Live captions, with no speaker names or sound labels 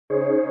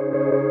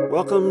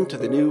Welcome to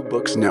the New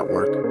Books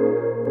Network.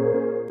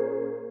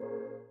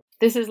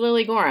 This is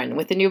Lily Gorin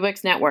with the New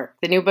Books Network,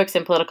 the New Books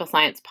in Political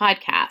Science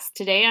podcast.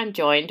 Today I'm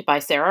joined by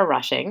Sara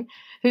Rushing,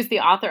 who's the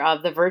author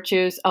of The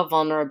Virtues of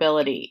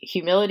Vulnerability,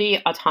 Humility,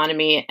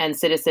 Autonomy, and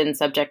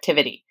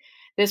Citizen-Subjectivity.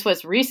 This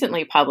was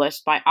recently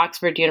published by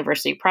Oxford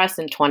University Press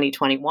in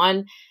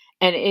 2021,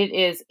 and it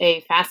is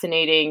a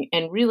fascinating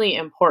and really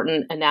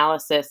important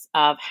analysis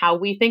of how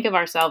we think of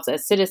ourselves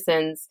as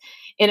citizens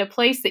in a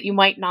place that you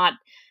might not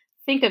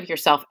think of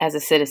yourself as a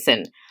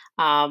citizen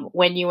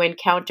when you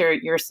encounter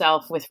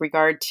yourself with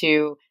regard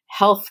to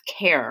health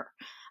care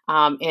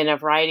in a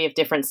variety of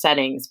different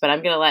settings. But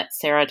I'm going to let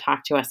Sara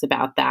talk to us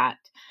about that.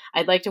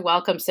 I'd like to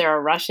welcome Sara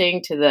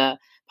Rushing to the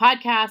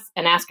podcast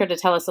and ask her to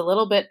tell us a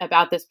little bit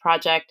about this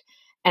project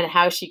and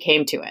how she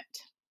came to it.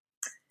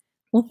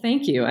 Well,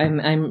 thank you.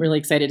 I'm really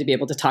excited to be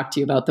able to talk to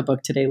you about the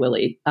book today,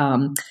 Lily.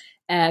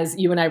 As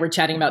you and I were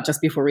chatting about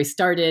just before we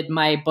started,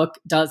 my book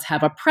does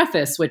have a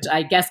preface, which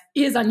I guess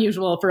is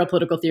unusual for a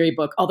political theory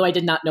book, although I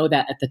did not know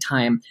that at the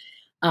time.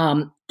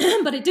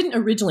 But it didn't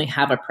originally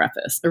have a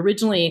preface.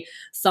 Originally,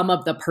 some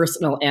of the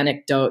personal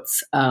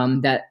anecdotes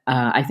that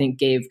I think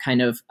gave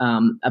kind of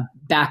a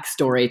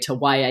backstory to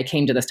why I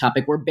came to this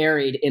topic were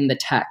buried in the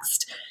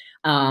text.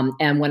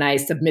 And when I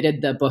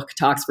submitted the book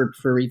to Oxford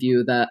for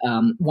review,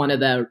 one of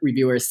the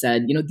reviewers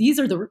said, these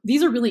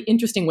are really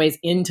interesting ways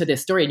into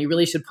this story, and you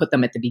really should put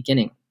them at the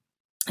beginning.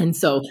 And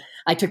so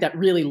I took that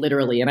really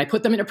literally, and I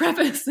put them in a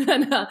preface.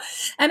 And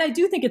I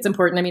do think it's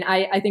important. I mean,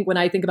 I think when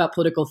I think about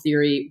political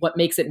theory, what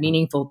makes it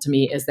meaningful to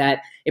me is that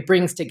it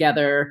brings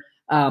together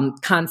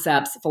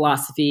concepts,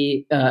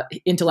 philosophy,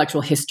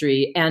 intellectual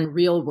history, and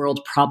real world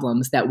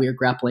problems that we're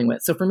grappling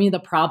with. So for me, the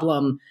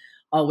problem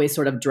always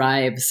sort of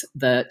drives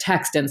the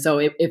text. And so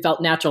it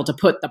felt natural to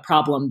put the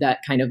problem that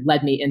kind of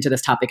led me into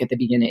this topic at the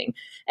beginning.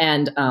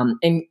 And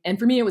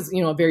for me, it was,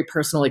 very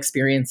personal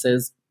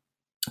experiences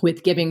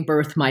with giving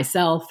birth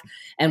myself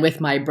and with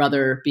my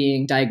brother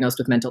being diagnosed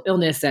with mental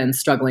illness and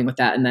struggling with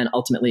that, and then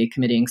ultimately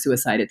committing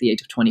suicide at the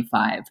age of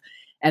 25.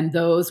 And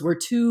those were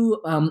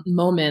two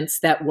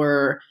moments that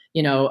were,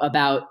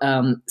 about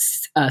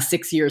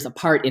 6 years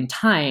apart in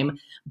time,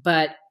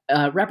 but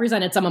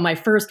represented some of my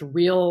first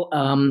real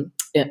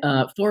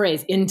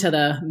forays into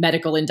the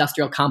medical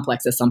industrial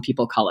complex, as some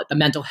people call it, the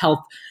mental health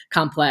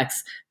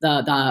complex,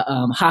 the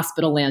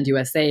hospital land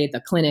USA,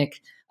 the clinic,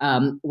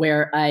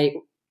 where I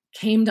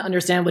came to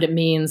understand what it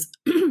means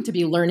to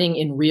be learning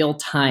in real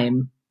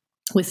time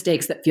with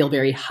stakes that feel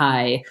very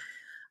high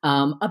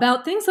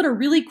about things that are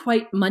really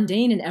quite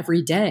mundane and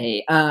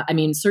everyday. I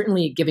mean,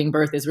 certainly giving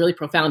birth is really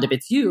profound if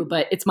it's you,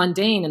 but it's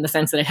mundane in the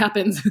sense that it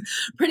happens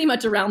pretty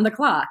much around the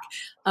clock.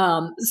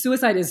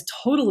 Suicide is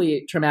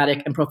totally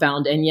traumatic and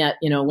profound. And yet,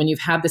 when you've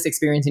had this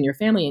experience in your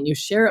family and you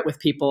share it with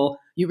people,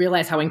 you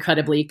realize how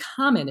incredibly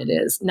common it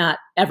is, not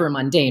ever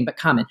mundane, but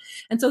common.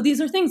 And so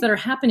these are things that are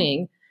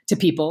happening to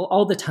people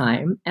all the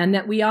time and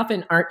that we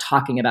often aren't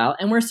talking about.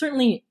 And we're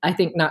certainly, I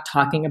think, not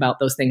talking about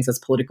those things as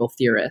political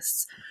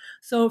theorists.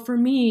 So for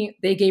me,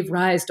 they gave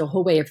rise to a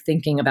whole way of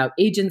thinking about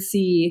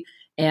agency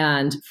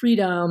and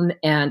freedom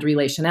and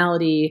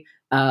relationality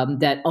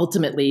that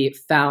ultimately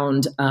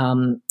found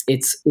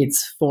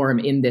its form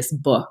in this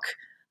book.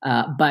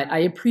 But I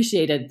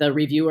appreciated the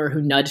reviewer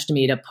who nudged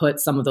me to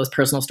put some of those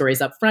personal stories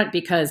up front,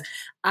 because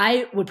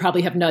I would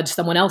probably have nudged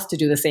someone else to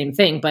do the same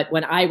thing. But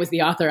when I was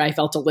the author, I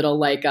felt a little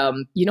like,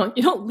 you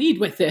don't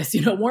lead with this,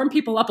 warm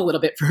people up a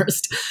little bit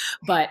first.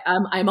 But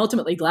I'm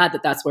ultimately glad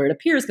that that's where it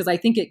appears, because I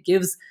think it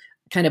gives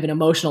kind of an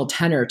emotional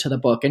tenor to the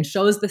book and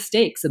shows the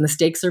stakes, and the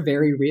stakes are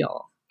very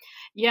real.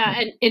 Yeah.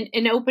 And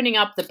in opening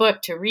up the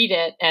book to read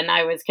it, and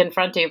I was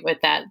confronted with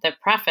the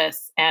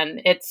preface,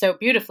 and it's so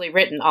beautifully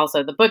written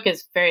also. The book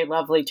is very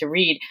lovely to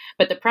read,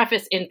 but the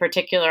preface in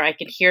particular, I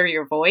could hear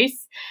your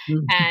voice,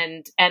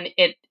 and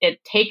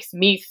it takes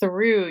me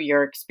through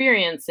your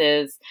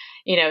experiences,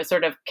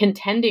 sort of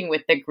contending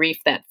with the grief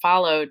that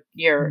followed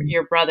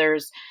your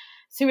brother's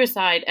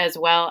suicide, as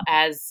well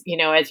as,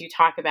 as you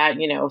talk about,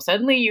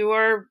 suddenly you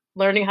are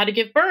learning how to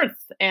give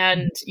birth,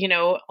 and,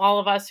 all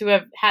of us who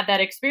have had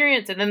that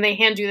experience, and then they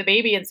hand you the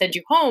baby and send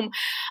you home,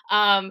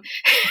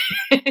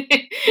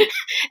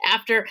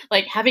 after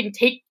like having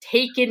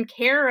taken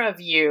care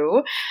of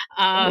you,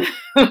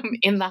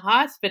 in the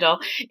hospital.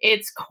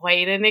 It's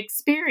quite an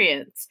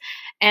experience.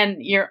 And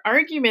your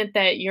argument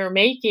that you're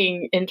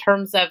making in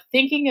terms of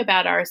thinking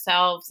about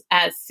ourselves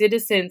as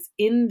citizens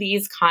in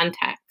these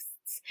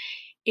contexts,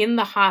 in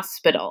the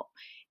hospital,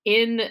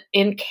 in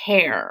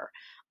care,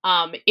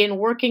 in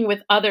working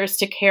with others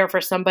to care for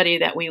somebody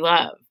that we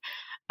love.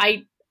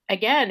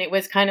 It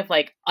was kind of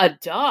like a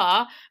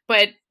duh,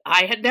 but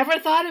I had never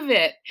thought of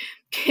it.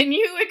 Can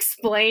you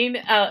explain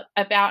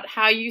about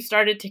how you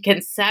started to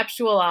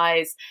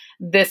conceptualize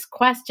this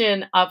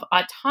question of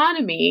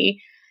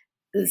autonomy,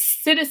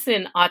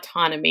 citizen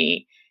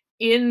autonomy,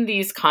 in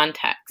these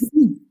contexts?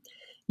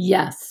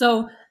 Yes.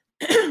 So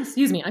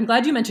excuse me, I'm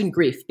glad you mentioned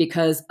grief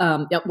because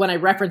when I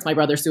reference my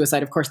brother's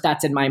suicide, of course,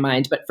 that's in my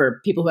mind. But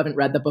for people who haven't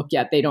read the book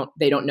yet, they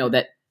don't know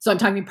that. So I'm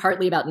talking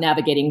partly about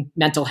navigating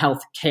mental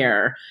health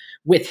care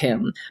with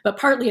him, but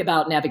partly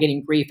about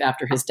navigating grief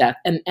after his death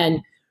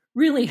and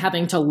really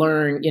having to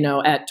learn,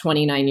 at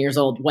 29 years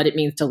old, what it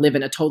means to live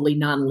in a totally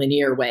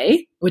nonlinear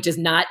way, which is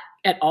not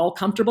at all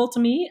comfortable to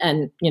me.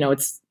 And,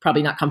 it's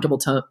probably not comfortable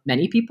to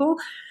many people.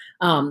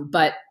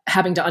 But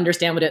having to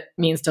understand what it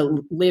means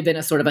to live in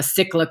a sort of a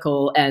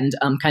cyclical and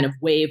kind of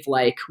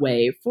wave-like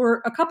way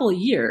for a couple of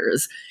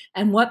years,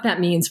 and what that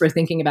means for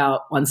thinking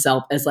about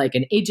oneself as like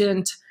an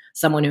agent,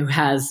 someone who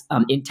has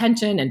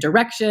intention and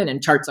direction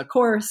and charts a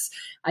course.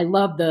 I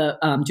love the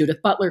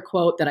Judith Butler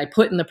quote that I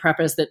put in the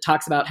preface that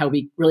talks about how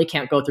we really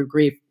can't go through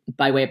grief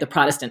by way of the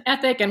Protestant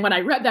ethic. And when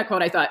I read that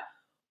quote, I thought,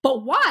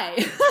 but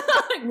why?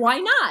 Why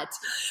not?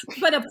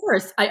 But of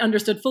course, I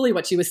understood fully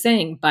what she was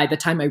saying by the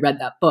time I read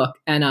that book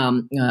and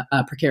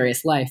A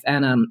Precarious Life.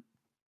 And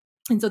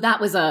so that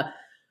was a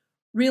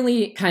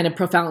really kind of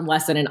profound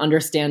lesson in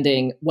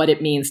understanding what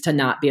it means to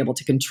not be able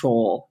to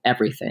control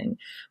everything.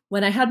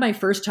 When I had my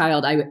first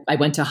child, I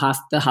went to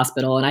the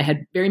hospital and I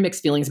had very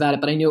mixed feelings about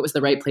it, but I knew it was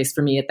the right place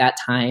for me at that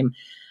time.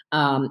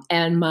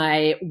 And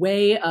my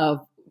way of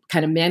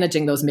kind of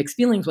managing those mixed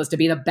feelings was to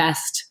be the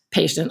best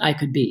patient I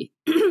could be.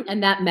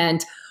 And that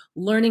meant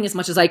learning as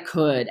much as I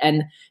could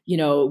and,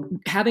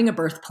 having a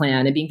birth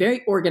plan and being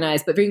very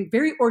organized, but being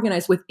very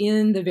organized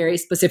within the very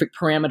specific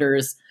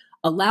parameters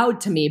allowed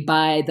to me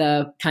by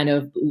the kind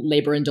of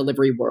labor and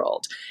delivery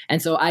world.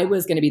 And so I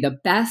was going to be the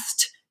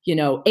best,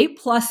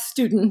 A+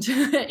 student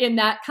in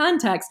that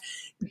context,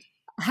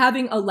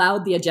 having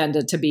allowed the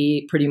agenda to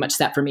be pretty much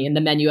set for me and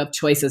the menu of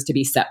choices to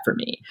be set for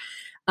me.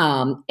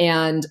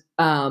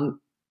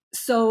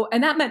 So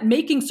that meant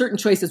making certain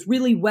choices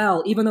really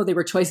well, even though they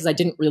were choices I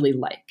didn't really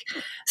like.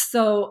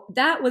 So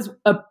that was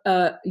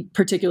a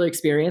particular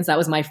experience. That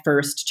was my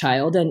first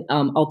child. And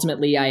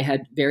ultimately, I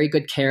had very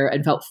good care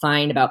and felt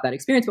fine about that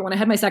experience. But when I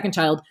had my second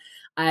child,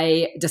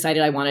 I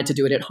decided I wanted to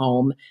do it at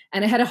home.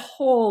 And I had a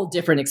whole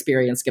different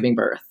experience giving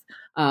birth.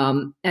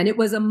 And it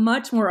was a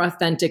much more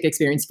authentic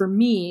experience for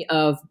me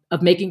of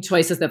making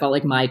choices that felt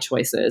like my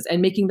choices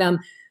and making them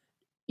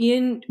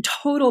in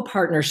total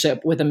partnership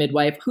with a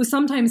midwife who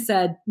sometimes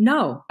said,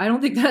 no, I don't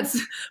think that's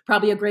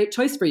probably a great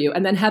choice for you.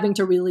 And then having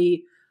to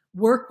really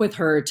work with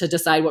her to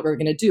decide what we were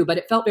going to do. But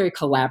it felt very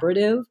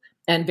collaborative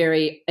and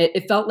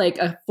it felt like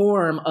a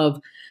form of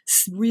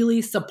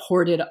really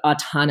supported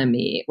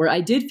autonomy where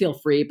I did feel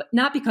free, but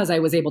not because I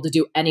was able to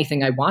do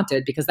anything I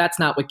wanted, because that's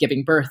not what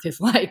giving birth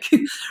is like,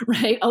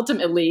 right?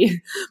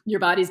 Ultimately, your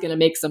body's going to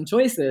make some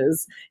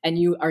choices and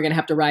you are going to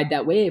have to ride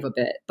that wave a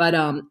bit. But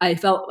I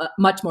felt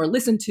much more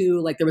listened to,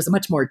 like there was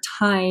much more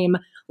time,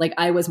 like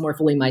I was more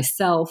fully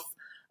myself.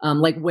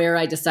 Like where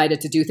I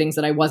decided to do things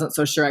that I wasn't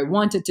so sure I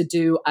wanted to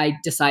do, I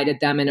decided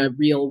them in a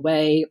real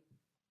way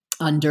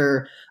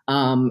under,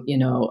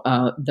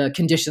 the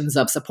conditions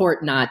of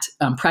support, not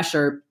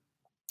pressure.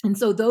 And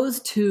so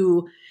those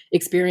two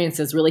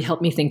experiences really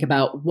helped me think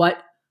about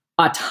what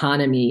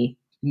autonomy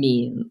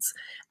means.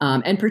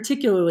 And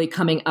particularly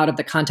coming out of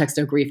the context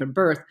of grief and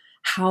birth,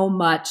 how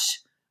much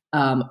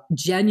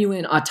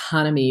genuine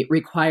autonomy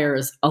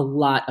requires a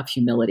lot of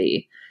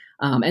humility.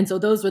 And so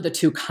those were the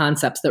two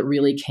concepts that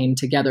really came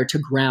together to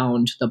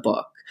ground the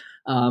book.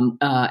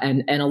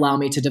 And allow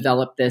me to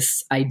develop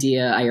this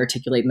idea I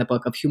articulate in the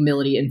book of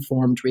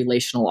humility-informed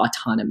relational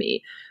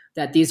autonomy,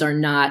 that these are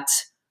not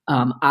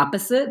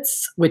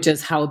opposites, which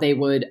is how they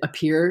would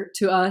appear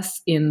to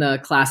us in the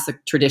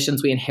classic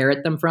traditions we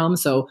inherit them from.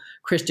 So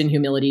Christian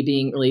humility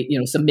being really,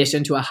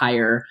 submission to a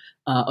higher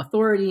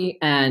authority,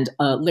 and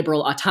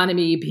liberal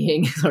autonomy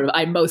being sort of,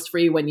 I'm most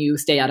free when you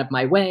stay out of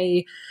my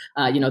way.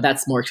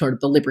 That's more sort of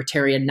the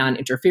libertarian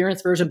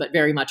non-interference version, but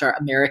very much our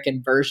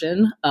American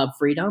version of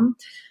freedom.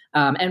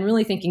 And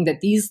really thinking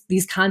that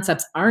these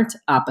concepts aren't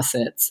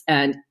opposites.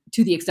 And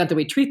to the extent that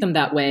we treat them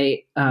that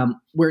way,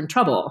 we're in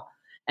trouble.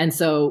 And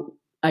so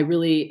I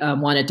really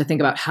wanted to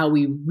think about how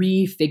we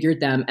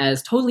refigured them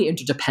as totally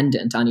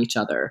interdependent on each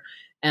other.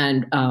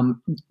 And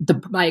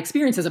my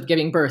experiences of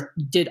giving birth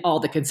did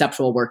all the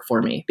conceptual work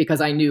for me, because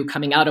I knew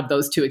coming out of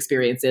those two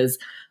experiences,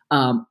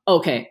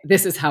 okay,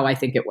 this is how I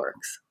think it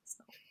works.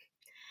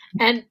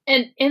 And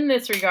in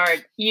this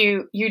regard,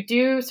 you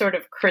do sort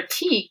of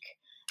critique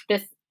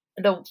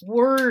the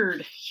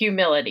word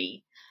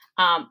humility,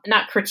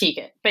 not critique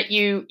it, but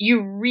you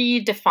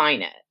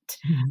redefine it.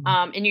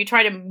 Mm-hmm. And you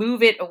try to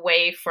move it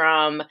away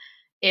from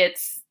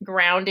its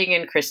grounding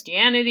in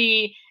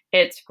Christianity,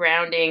 its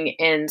grounding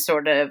in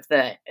sort of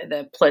the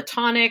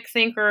Platonic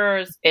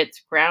thinkers,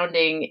 its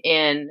grounding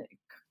in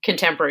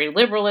contemporary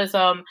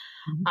liberalism,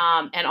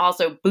 and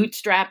also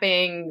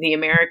bootstrapping the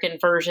American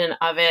version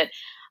of it.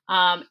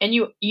 And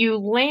you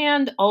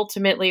land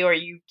ultimately, or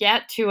you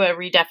get to a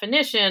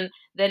redefinition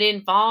that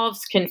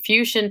involves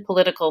Confucian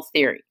political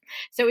theory.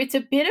 So it's a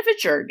bit of a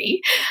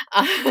journey,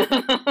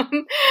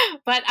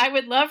 but I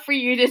would love for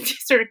you to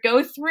sort of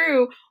go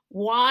through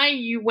why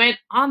you went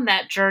on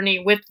that journey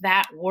with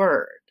that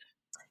word.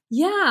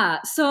 Yeah.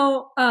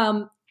 So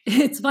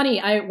It's funny.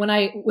 When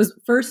I was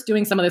first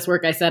doing some of this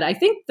work, I said, I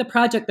think the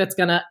project that's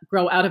going to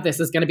grow out of this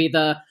is going to be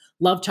the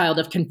love child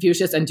of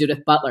Confucius and Judith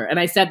Butler. And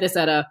I said this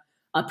at a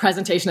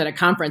presentation at a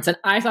conference, and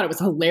I thought it was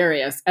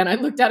hilarious. And I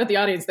looked out at the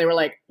audience; they were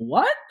like,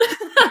 "What?"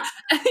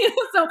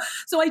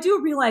 So I do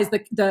realize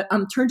that the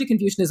turn to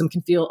Confucianism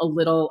can feel a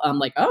little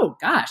like, "Oh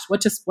gosh,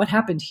 what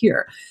happened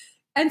here?"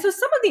 And so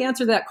some of the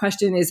answer to that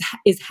question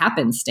is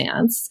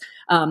happenstance.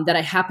 That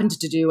I happened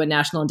to do a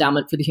National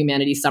Endowment for the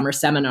Humanities summer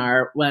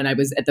seminar when I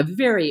was at the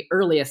very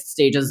earliest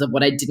stages of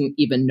what I didn't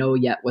even know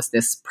yet was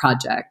this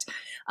project.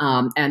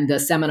 And the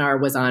seminar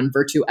was on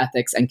virtue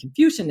ethics and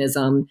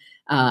Confucianism.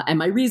 And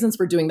my reasons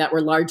for doing that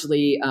were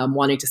largely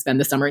wanting to spend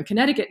the summer in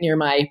Connecticut near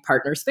my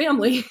partner's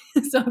family.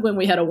 So when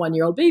we had a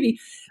 1-year-old baby,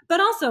 but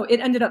also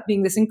it ended up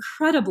being this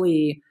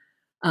incredibly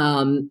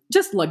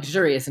just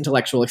luxurious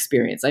intellectual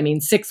experience. I mean,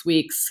 6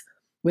 weeks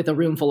with a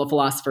room full of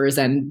philosophers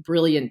and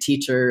brilliant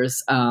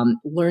teachers,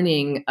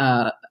 learning,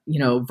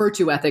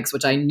 virtue ethics,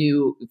 which I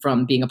knew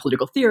from being a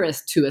political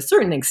theorist to a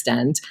certain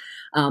extent,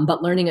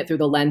 but learning it through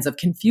the lens of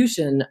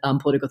Confucian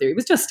political theory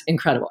was just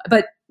incredible.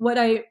 But what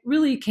I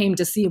really came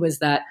to see was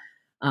that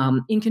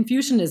in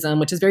Confucianism,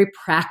 which is very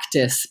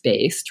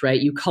practice-based, right?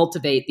 You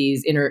cultivate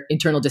these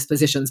internal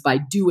dispositions by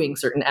doing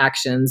certain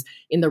actions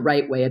in the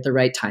right way at the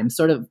right time,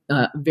 sort of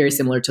very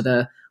similar to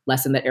the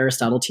lesson that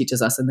Aristotle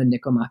teaches us in the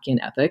Nicomachean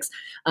Ethics.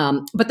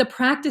 But the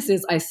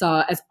practices I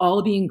saw as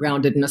all being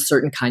grounded in a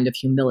certain kind of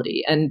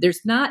humility. And there's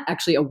not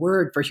actually a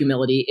word for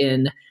humility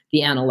in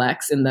the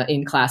Analects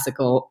in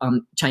classical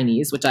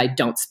Chinese, which I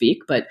don't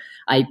speak, but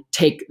I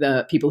take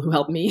the people who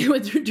help me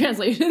with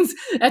translations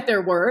at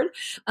their word.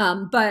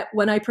 But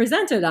when I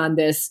presented on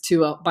this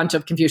to a bunch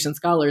of Confucian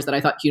scholars that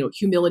I thought,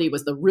 humility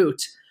was the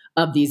root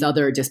of these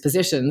other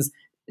dispositions,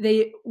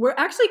 they were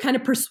actually kind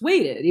of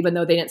persuaded, even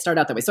though they didn't start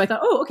out that way. So I thought,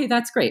 oh, okay,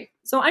 that's great.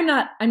 So I'm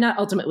not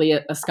ultimately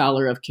a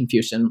scholar of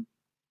Confucian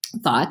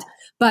thought,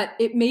 but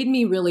it made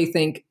me really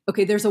think,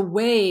 okay, there's a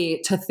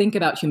way to think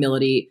about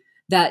humility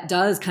that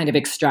does kind of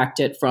extract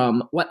it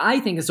from what I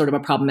think is sort of a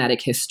problematic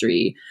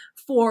history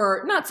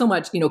for not so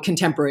much,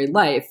 contemporary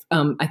life.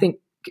 I think,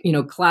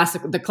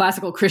 the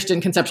classical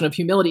Christian conception of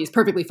humility is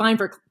perfectly fine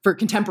for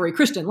contemporary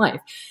Christian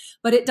life,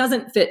 but it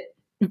doesn't fit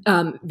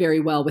very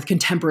well with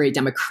contemporary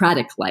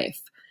democratic life.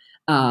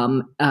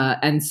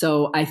 And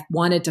so I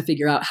wanted to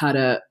figure out how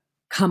to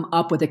come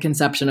up with a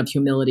conception of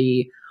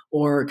humility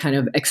or kind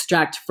of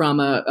extract from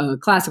a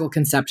classical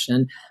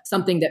conception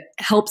something that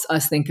helps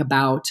us think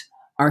about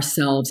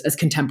ourselves as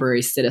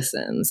contemporary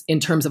citizens in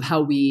terms of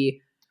how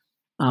we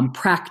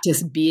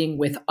practice being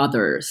with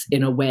others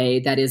in a way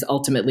that is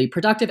ultimately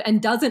productive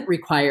and doesn't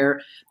require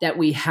that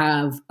we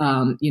have,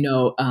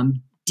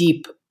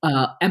 deep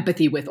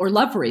empathy with or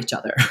love for each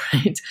other,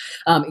 right?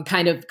 It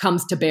kind of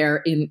comes to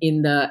bear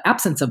in the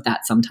absence of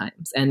that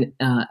sometimes, and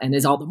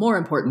is all the more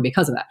important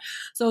because of that.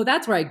 So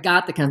that's where I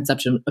got the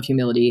conception of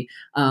humility.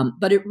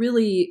 But it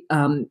really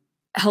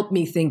helped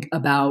me think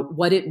about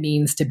what it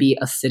means to be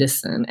a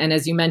citizen. And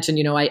as you mentioned,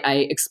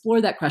 I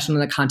explore that question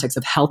in the context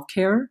of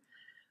healthcare.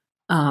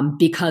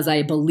 Because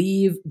I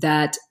believe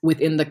that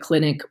within the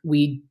clinic,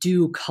 we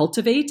do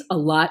cultivate a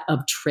lot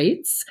of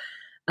traits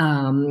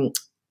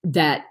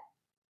that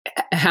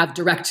have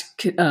direct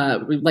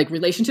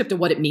relationship to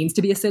what it means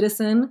to be a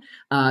citizen,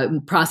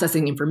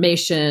 processing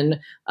information,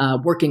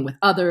 working with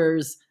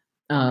others,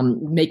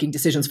 making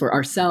decisions for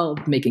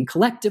ourselves, making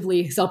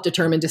collectively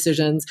self-determined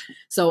decisions.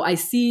 So I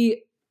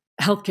see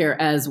healthcare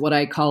as what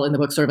I call in the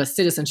book sort of a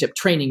citizenship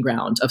training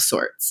ground of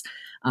sorts.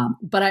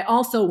 But I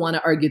also want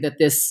to argue that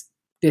this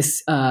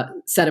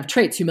set of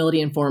traits,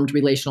 humility-informed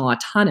relational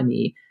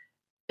autonomy,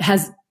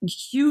 has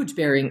huge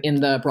bearing in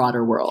the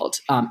broader world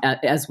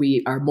as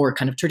we are more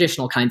kind of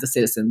traditional kinds of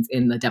citizens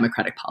in the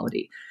democratic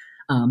polity,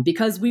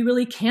 because we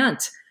really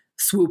can't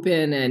swoop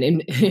in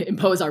and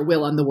impose our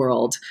will on the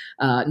world,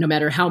 no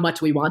matter how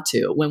much we want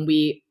to. When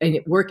we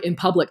work in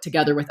public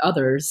together with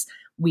others,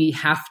 we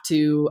have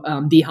to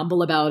be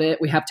humble about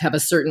it. We have to have a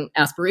certain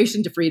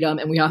aspiration to freedom.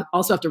 And we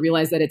also have to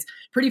realize that it's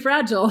pretty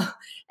fragile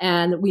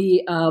and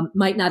we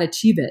might not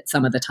achieve it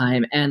some of the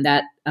time. And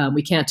that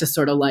we can't just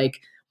sort of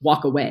like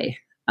walk away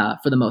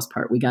for the most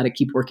part. We got to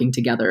keep working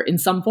together in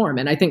some form.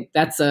 And I think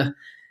that's a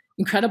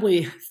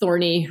incredibly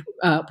thorny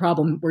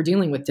problem we're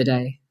dealing with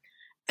today.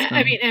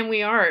 I mean, and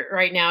we are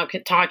right now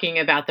talking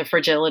about the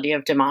fragility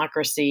of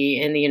democracy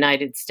in the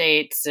United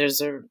States. There's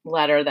a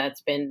letter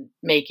that's been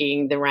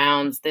making the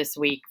rounds this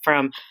week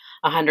from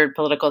 100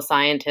 political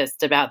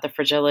scientists about the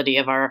fragility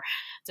of our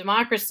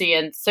democracy.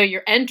 And so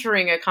you're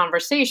entering a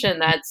conversation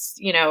that's,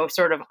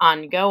 sort of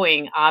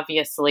ongoing,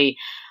 obviously.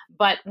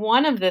 But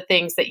one of the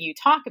things that you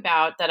talk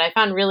about that I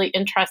found really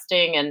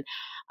interesting, and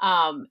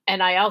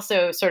I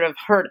also sort of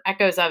heard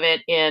echoes of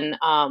it in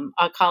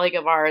a colleague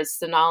of ours,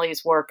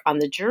 Sonali's work on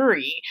the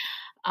jury,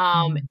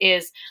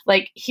 is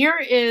like, here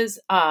is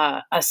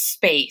a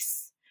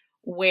space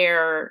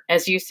where,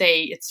 as you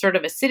say, it's sort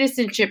of a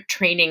citizenship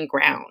training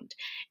ground,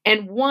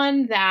 and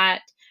one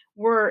that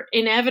we're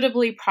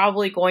inevitably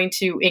probably going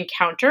to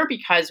encounter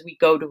because we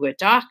go to a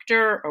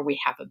doctor or we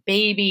have a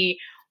baby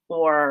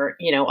or,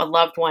 a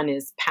loved one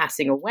is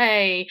passing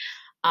away,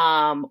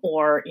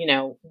 or,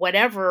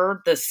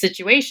 whatever the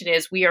situation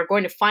is, we are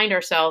going to find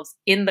ourselves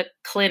in the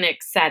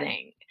clinic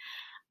setting.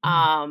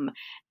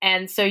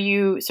 And so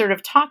you sort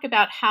of talk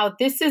about how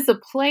this is a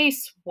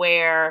place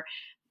where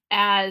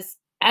as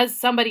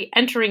somebody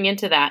entering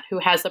into that who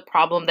has a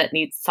problem that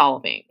needs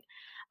solving,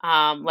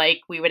 like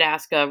we would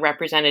ask a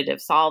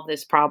representative, solve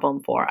this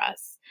problem for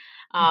us.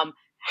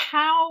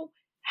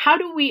 How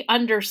do we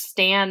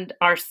understand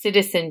our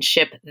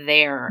citizenship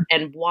there,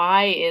 and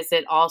why is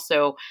it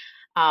also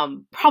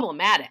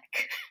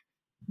problematic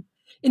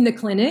in the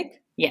clinic?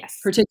 Yes.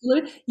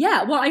 Particularly?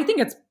 Yeah. Well, I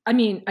think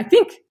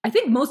I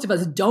think most of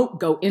us don't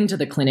go into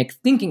the clinic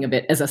thinking of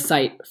it as a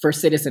site for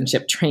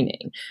citizenship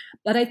training.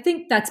 But I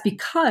think that's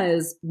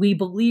because we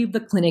believe the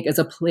clinic is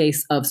a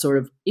place of sort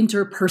of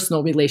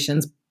interpersonal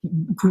relations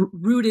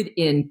rooted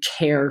in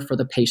care for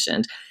the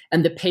patient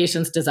and the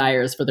patient's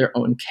desires for their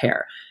own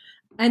care.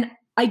 And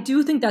I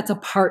do think that's a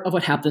part of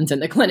what happens in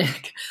the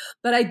clinic,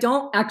 but I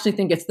don't actually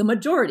think it's the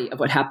majority of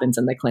what happens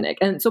in the clinic.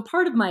 And so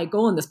part of my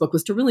goal in this book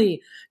was to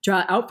really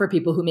draw out for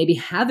people who maybe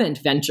haven't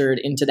ventured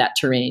into that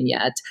terrain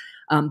yet,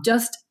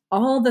 just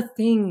all the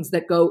things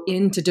that go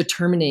into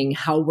determining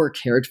how we're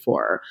cared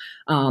for,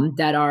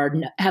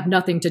 that have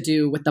nothing to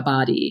do with the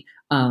body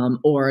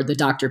or the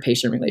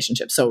doctor-patient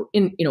relationship. So,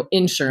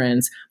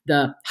 insurance,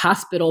 the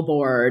hospital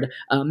board,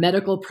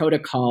 medical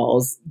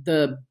protocols,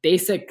 the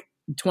basic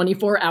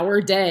 24-hour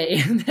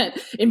day that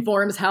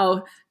informs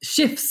how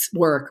shifts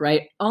work,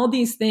 right? All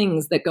these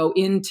things that go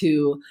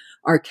into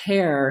our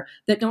care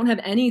that don't have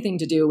anything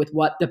to do with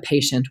what the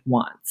patient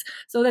wants.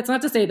 So that's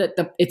not to say that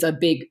it's a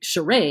big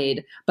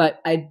charade,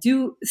 but I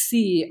do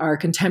see our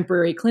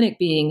contemporary clinic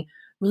being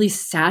really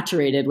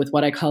saturated with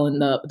what I call in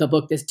the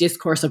book, this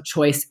discourse of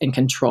choice and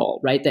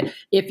control, right? That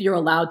if you're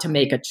allowed to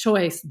make a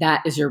choice,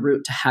 that is your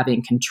route to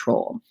having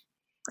control.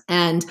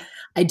 And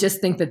I just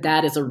think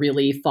that is a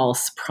really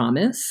false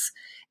promise,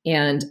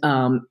 and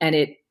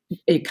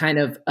it kind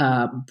of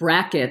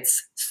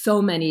brackets so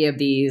many of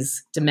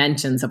these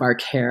dimensions of our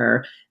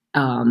care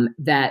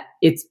that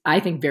it's,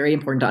 I think, very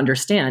important to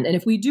understand. And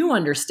if we do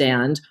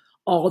understand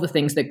all the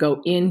things that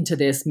go into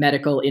this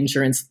medical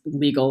insurance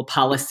legal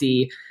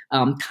policy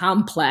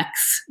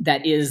complex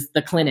that is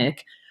the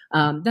clinic,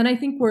 then I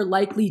think we're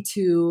likely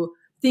to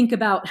think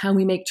about how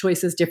we make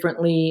choices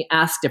differently,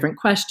 ask different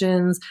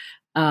questions,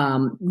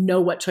 know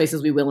what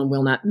choices we will and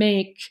will not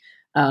make,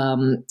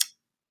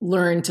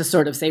 learn to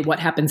sort of say what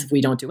happens if we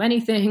don't do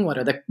anything, what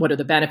are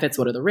the benefits,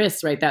 what are the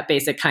risks, right? That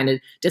basic kind of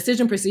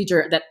decision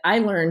procedure that I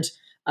learned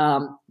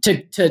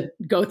to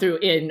go through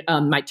in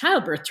my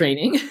childbirth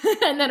training.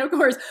 And then, of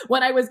course,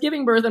 when I was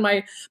giving birth and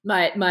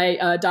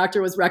my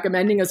doctor was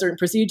recommending a certain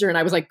procedure, and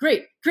I was like,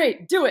 great,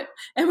 do it.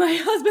 And my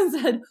husband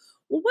said,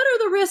 well, what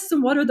are the risks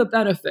and what are the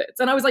benefits?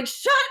 And I was like,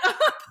 shut up.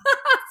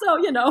 So,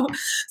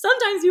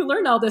 sometimes you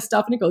learn all this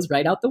stuff and it goes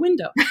right out the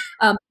window.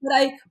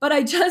 But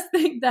I just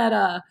think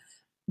that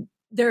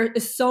there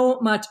is so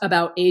much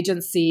about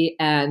agency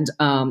and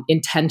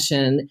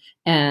intention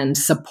and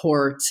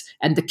support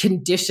and the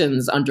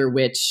conditions under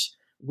which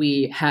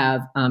we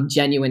have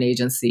genuine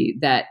agency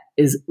that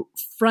is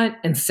front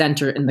and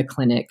center in the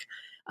clinic.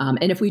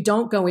 And if we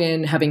don't go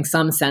in having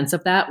some sense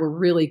of that, we're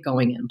really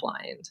going in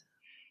blind.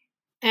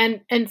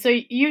 And so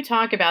you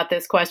talk about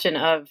this question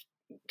of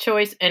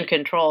choice and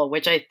control,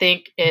 which I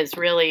think is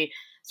really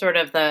sort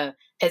of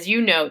as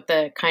you note,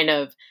 the kind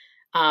of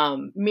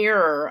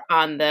mirror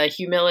on the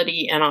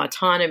humility and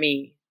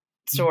autonomy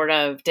sort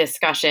of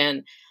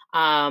discussion.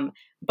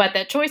 But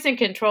that choice and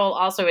control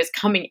also is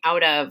coming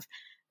out of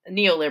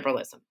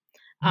neoliberalism.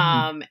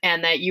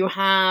 And that you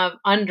have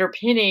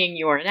underpinning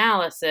your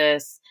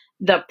analysis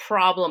the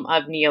problem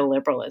of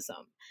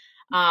neoliberalism.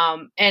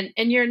 And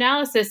your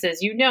analysis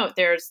is,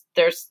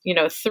 there's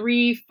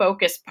three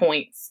focus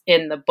points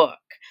in the book.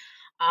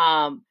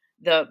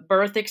 The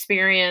birth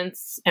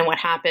experience and what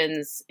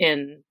happens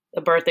in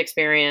the birth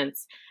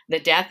experience, the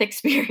death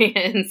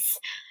experience,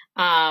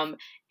 and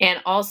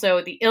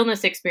also the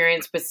illness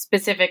experience, but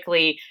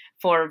specifically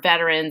for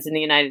veterans in the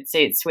United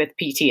States with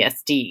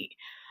PTSD.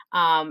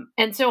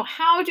 And so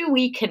how do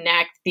we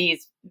connect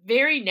these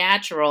very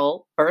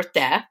natural birth,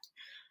 death,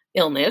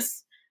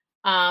 illness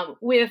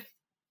with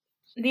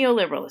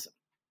neoliberalism?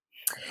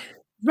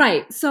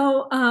 Right.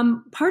 So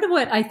part of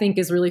what I think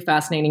is really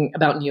fascinating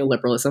about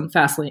neoliberalism,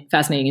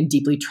 fascinating and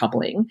deeply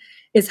troubling,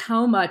 is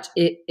how much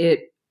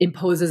it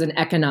imposes an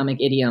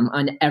economic idiom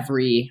on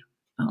every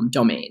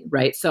domain,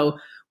 right? So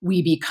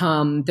we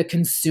become the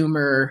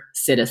consumer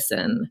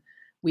citizen.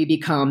 We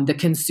become the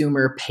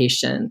consumer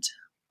patient.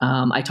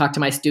 I talk to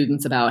my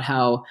students about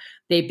how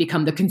they've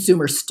become the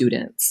consumer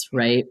students,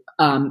 right?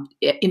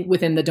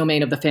 Within the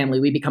domain of the family,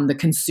 we become the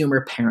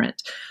consumer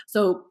parent.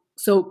 So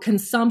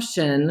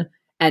consumption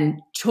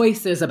and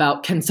choices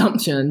about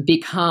consumption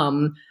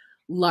become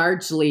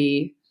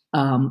largely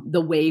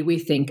the way we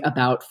think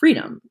about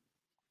freedom.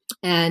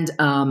 And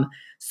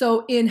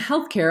so in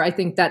healthcare, I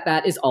think that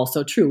that is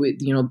also true.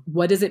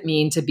 What does it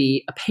mean to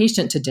be a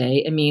patient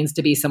today? It means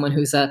to be someone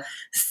who's a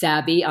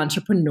savvy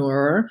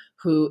entrepreneur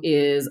who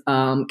is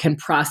can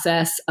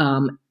process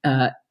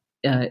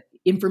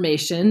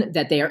information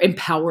that they are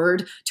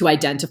empowered to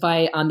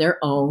identify on their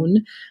own.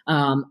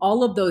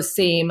 All of those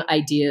same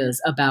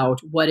ideas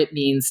about what it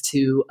means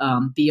to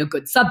be a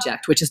good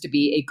subject, which is to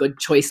be a good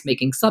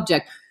choice-making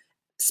subject,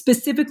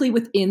 specifically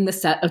within the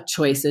set of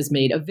choices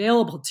made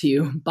available to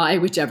you by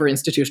whichever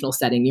institutional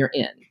setting you're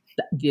in,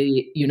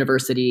 the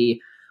university,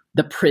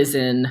 the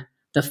prison,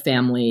 the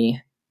family,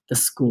 the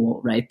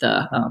school, right?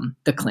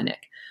 The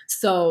clinic.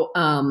 So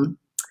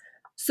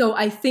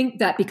I think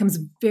that becomes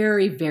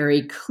very,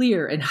 very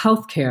clear in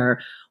healthcare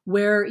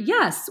where,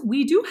 yes,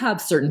 we do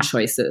have certain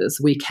choices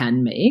we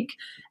can make.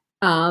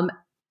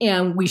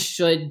 And we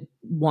should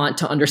want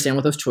to understand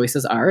what those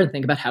choices are and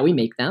think about how we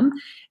make them.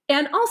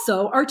 And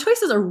also, our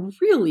choices are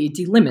really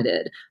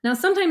delimited. Now,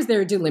 sometimes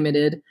they're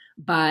delimited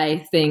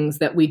by things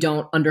that we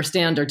don't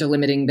understand are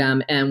delimiting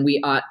them, and we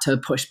ought to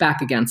push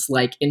back against,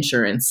 like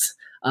insurance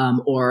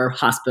or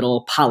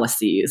hospital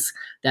policies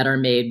that are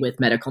made with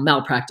medical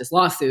malpractice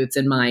lawsuits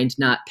in mind,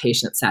 not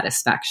patient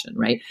satisfaction,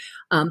 right?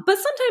 But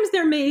sometimes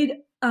they're made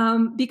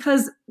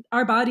because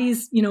our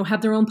bodies,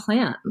 have their own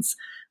plans.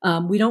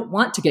 We don't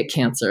want to get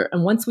cancer.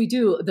 And once we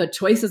do, the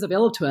choices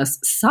available to us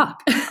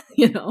suck,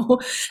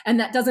 and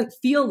that doesn't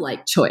feel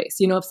like choice.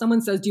 If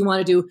someone says, do you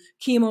want to do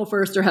chemo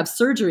first or have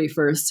surgery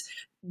first?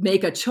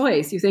 Make a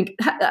choice. You think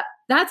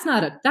that's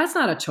not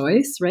a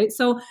choice, right?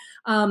 So,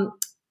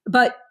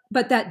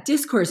 but that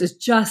discourse is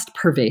just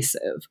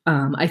pervasive.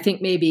 I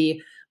think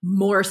maybe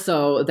more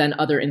so than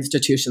other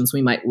institutions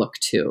we might look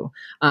to.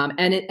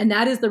 And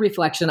that is the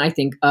reflection, I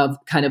think, of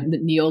kind of the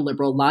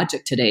neoliberal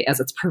logic today as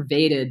it's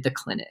pervaded the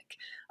clinic.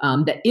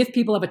 That if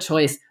people have a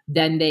choice,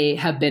 then they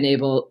have been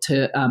able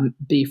to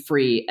be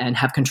free and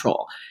have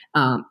control.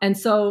 And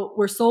so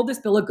we're sold this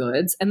bill of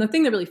goods. And the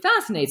thing that really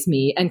fascinates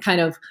me and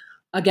kind of,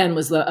 again,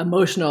 was the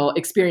emotional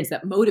experience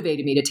that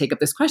motivated me to take up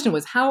this question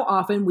was how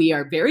often we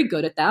are very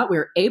good at that.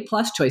 We're A+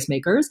 choice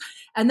makers.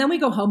 And then we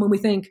go home and we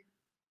think,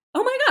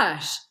 oh my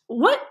gosh,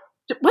 what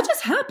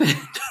just happened?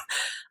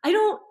 I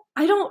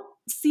don't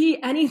see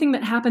anything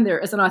that happened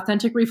there as an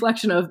authentic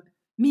reflection of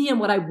me and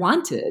what I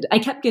wanted. I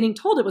kept getting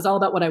told it was all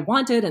about what I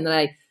wanted, and then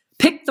I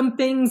picked some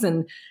things,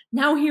 and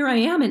now here I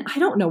am, and I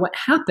don't know what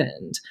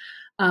happened.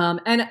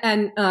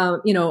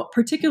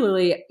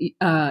 Particularly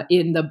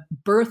in the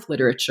birth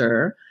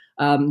literature,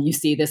 you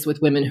see this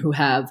with women who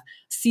have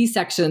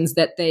C-sections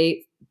that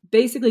they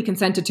basically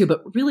consented to,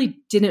 but really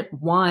didn't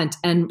want,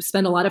 and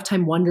spend a lot of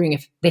time wondering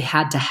if they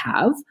had to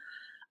have.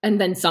 And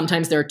then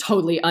sometimes there are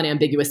totally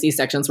unambiguous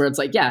C-sections where it's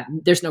like, yeah,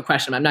 there's no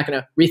question. I'm not going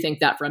to rethink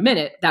that for a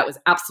minute. That was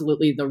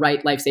absolutely the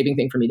right life-saving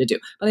thing for me to do.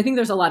 But I think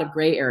there's a lot of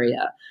gray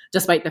area,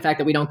 despite the fact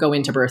that we don't go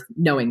into birth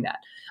knowing that.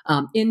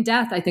 In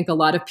death, I think a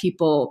lot of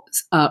people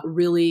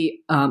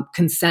really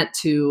consent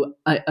to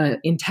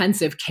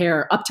intensive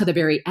care up to the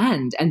very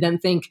end and then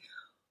think,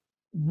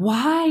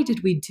 why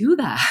did we do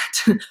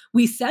that?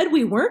 We said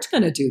we weren't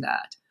going to do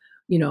that.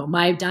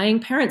 My dying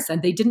parents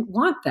said they didn't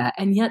want that.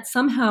 And yet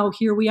somehow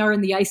here we are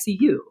in the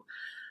ICU.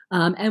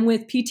 And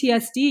with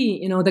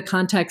PTSD, the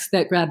context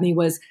that grabbed me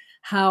was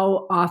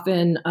how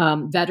often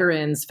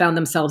veterans found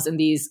themselves in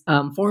these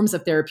forms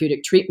of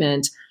therapeutic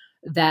treatment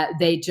that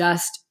they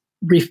just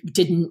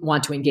didn't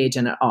want to engage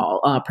in at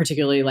all,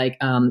 particularly like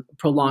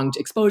prolonged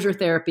exposure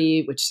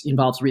therapy, which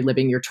involves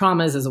reliving your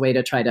traumas as a way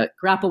to try to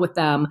grapple with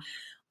them.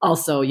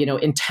 Also,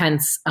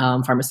 intense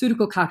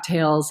pharmaceutical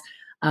cocktails.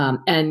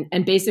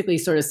 And basically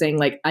sort of saying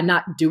like, I'm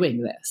not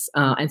doing this.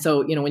 And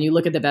so, when you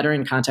look at the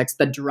veteran context,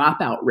 the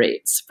dropout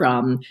rates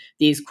from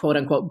these quote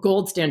unquote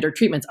gold standard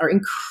treatments are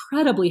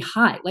incredibly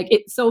high.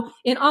 So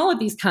in all of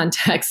these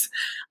contexts,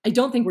 I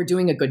don't think we're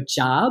doing a good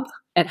job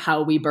at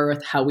how we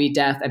birth, how we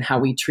death, and how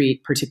we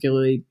treat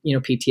particularly,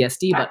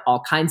 PTSD, but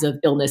all kinds of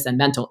illness and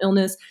mental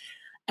illness.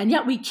 And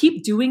yet we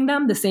keep doing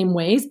them the same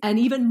ways, and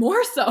even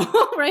more so,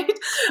 right?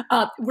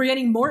 We're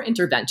getting more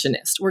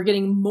interventionist. We're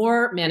getting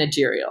more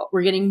managerial.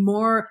 We're getting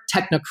more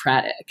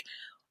technocratic,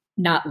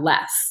 not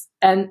less.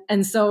 And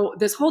so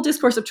this whole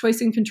discourse of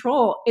choice and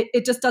control,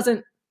 it just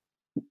doesn't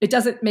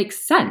make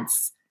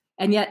sense.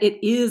 And yet it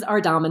is our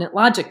dominant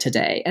logic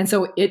today. And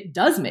so it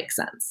does make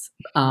sense.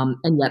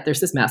 And yet there's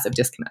this massive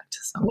disconnect.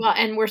 So. Well,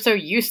 and we're so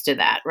used to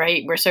that,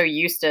 right? We're so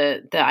used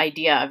to the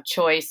idea of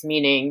choice,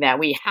 meaning that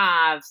we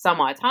have some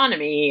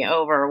autonomy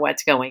over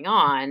what's going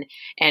on.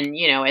 And,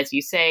 as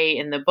you say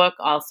in the book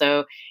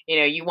also,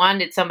 you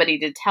wanted somebody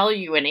to tell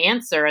you an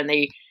answer and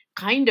they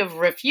kind of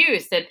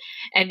refused.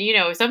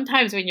 And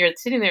sometimes when you're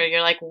sitting there,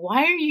 you're like,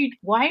 why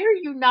are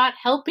you not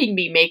helping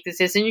me make this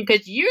decision?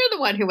 Because you're the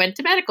one who went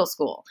to medical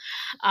school.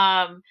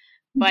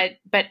 But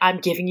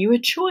I'm giving you a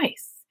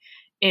choice.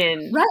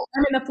 Right.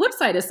 The flip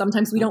side is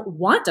sometimes we don't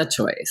want a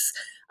choice.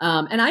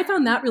 And I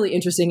found that really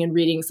interesting in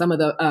reading some of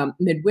the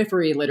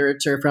midwifery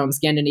literature from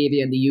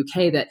Scandinavia and the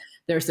UK, that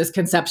there's this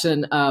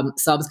conception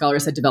some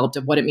scholars had developed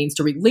of what it means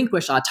to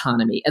relinquish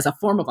autonomy as a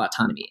form of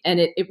autonomy. And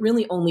it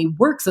really only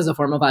works as a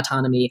form of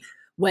autonomy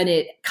when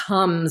it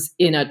comes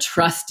in a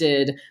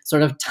trusted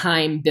sort of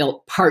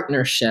time-built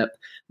partnership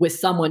with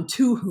someone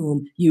to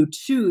whom you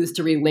choose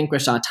to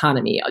relinquish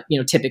autonomy,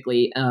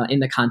 typically in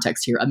the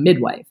context here, a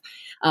midwife.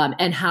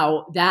 And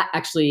how that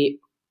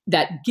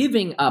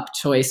giving up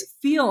choice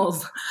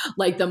feels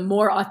like the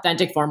more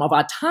authentic form of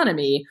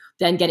autonomy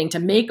than getting to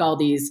make all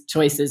these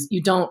choices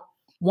you don't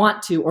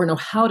want to or know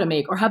how to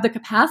make or have the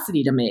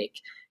capacity to make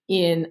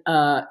in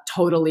a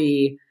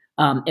totally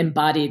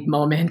embodied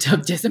moment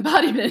of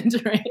disembodiment,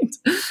 right?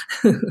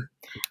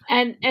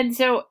 And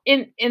so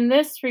in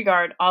this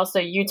regard, also,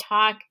 you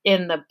talk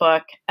in the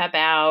book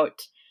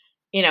about,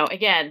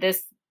 again,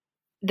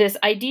 this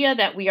idea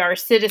that we are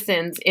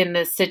citizens in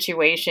this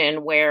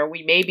situation where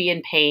we may be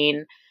in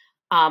pain,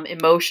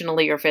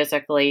 emotionally or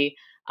physically.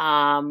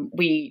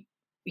 We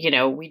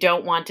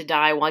don't want to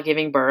die while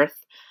giving birth.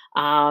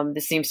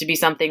 This seems to be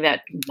something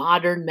that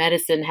modern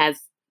medicine has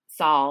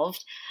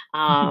solved.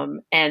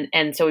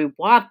 And so we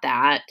want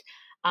that.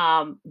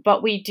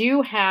 But we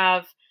do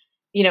have,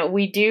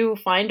 we do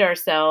find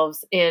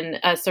ourselves in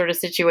a sort of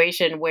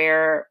situation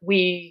where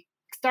we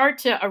start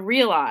to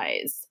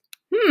realize,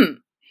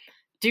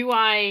 do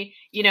I,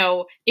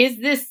 is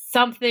this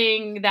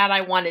something that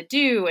I want to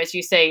do? As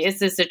you say, is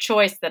this a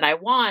choice that I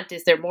want?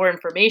 Is there more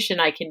information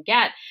I can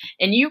get?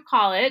 And you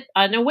call it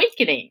an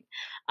awakening.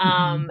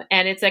 And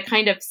it's a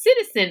kind of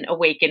citizen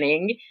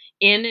awakening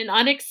in an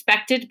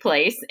unexpected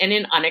place and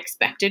in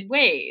unexpected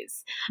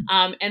ways.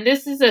 And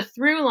this is a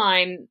through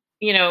line,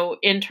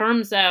 in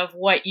terms of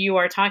what you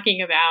are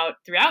talking about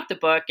throughout the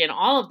book in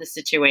all of the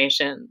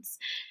situations.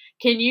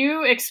 Can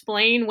you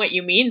explain what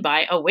you mean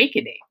by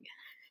awakening?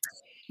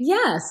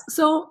 Yes.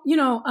 So,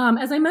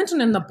 as I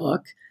mentioned in the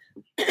book,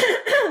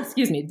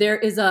 excuse me, there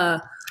is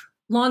a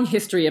long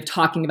history of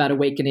talking about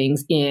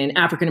awakenings in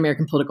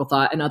African-American political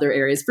thought and other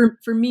areas.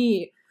 For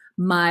me,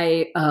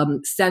 my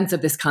sense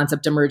of this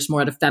concept emerged more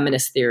out of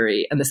feminist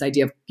theory and this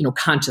idea of,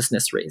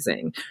 consciousness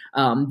raising,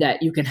 that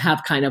you can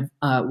have kind of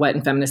what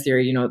in feminist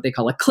theory, they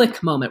call a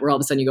click moment, where all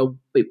of a sudden you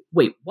go,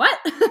 wait, what?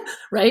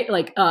 Right?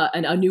 Like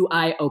a new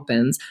eye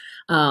opens.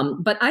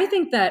 But I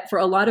think that for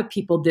a lot of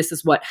people, this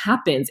is what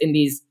happens in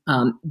these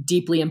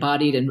deeply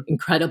embodied and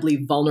incredibly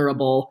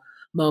vulnerable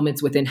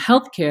moments within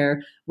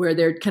healthcare, where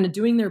they're kind of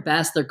doing their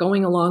best, they're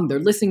going along, they're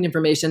listening to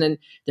information, and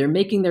they're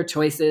making their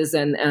choices,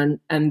 and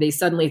they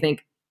suddenly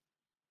think,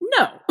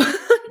 no,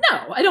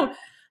 I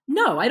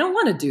don't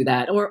want to do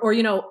that. Or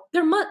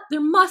there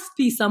must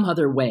be some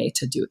other way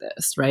to do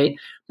this, right?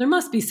 There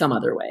must be some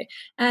other way.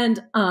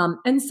 And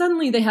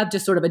suddenly they have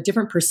just sort of a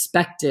different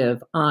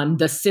perspective on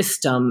the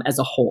system as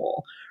a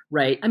whole,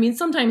 right? I mean,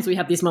 sometimes we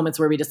have these moments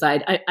where we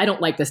decide, I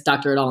don't like this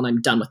doctor at all, and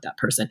I'm done with that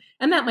person.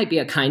 And that might be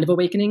a kind of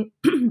awakening,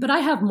 but I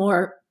have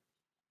more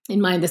in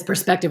mind this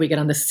perspective we get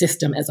on the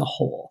system as a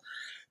whole,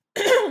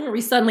 where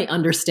we suddenly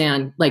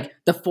understand like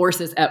the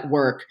forces at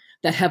work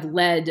that have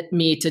led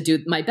me to do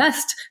the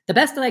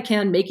best that I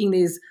can, making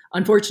these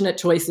unfortunate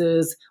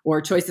choices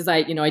or choices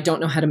I don't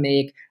know how to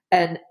make.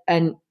 And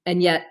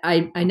yet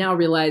I now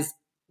realize,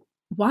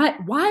 why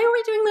are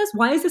we doing this?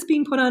 Why is this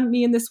being put on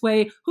me in this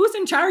way? Who's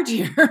in charge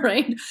here?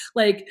 Right?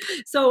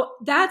 So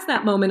that's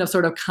that moment of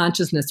sort of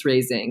consciousness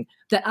raising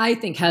that I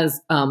think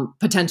has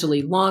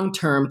potentially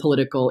long-term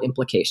political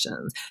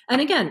implications.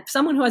 And again,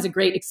 someone who has a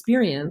great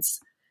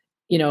experience,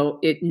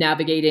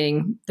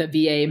 navigating the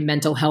VA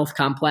mental health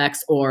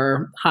complex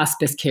or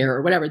hospice care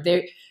or whatever,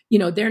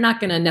 they're not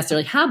going to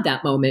necessarily have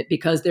that moment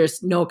because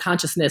there's no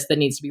consciousness that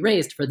needs to be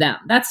raised for them.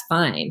 That's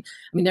fine.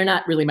 I mean, they're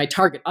not really my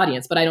target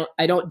audience, but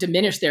I don't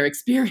diminish their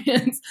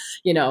experience.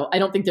 I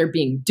don't think they're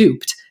being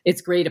duped.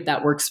 It's great if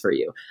that works for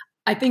you.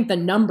 I think the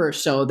numbers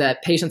show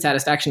that patient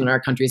satisfaction in our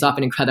country is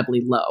often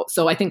incredibly low.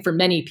 So I think for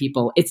many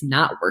people, it's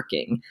not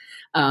working.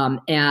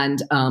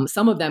 And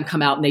some of them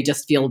come out and they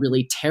just feel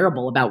really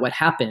terrible about what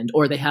happened,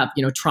 or they have,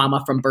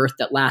 trauma from birth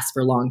that lasts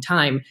for a long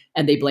time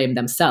and they blame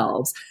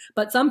themselves.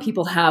 But some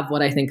people have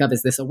what I think of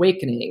as this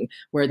awakening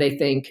where they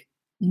think,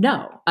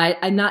 no,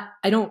 I'm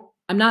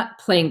not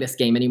playing this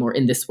game anymore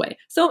in this way.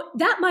 So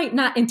that might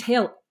not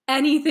entail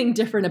anything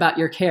different about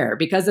your care,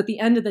 because at the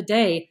end of the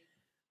day,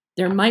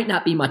 there might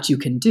not be much you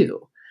can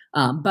do.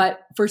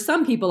 But for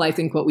some people, I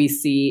think what we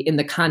see in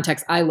the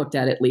context I looked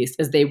at least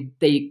is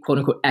they quote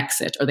unquote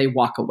exit, or they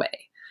walk away,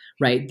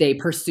 right? They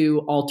pursue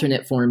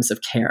alternate forms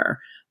of care.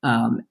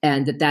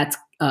 And that's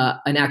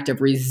an act of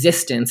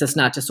resistance. It's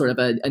not just sort of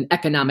an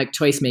economic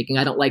choice making.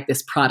 I don't like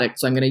this product,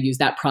 so I'm going to use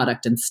that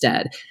product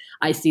instead.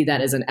 I see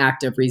that as an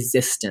act of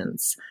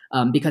resistance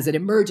because it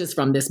emerges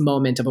from this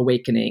moment of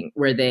awakening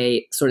where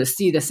they sort of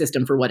see the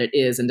system for what it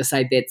is and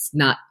decide that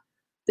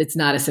it's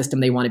not a system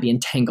they want to be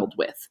entangled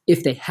with,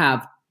 if they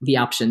have the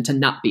option to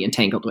not be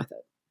entangled with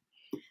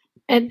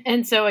it.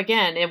 And so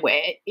again,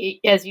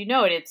 as you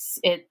know,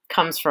 it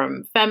comes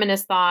from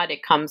feminist thought.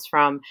 It comes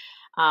from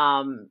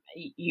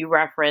You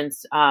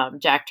reference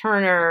Jack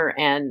Turner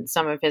and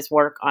some of his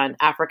work on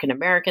African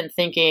American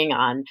thinking,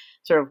 on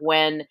sort of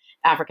when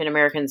African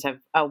Americans have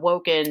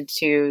awoken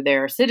to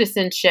their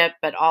citizenship,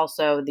 but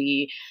also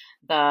the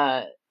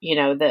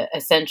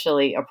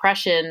essentially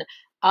oppression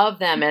of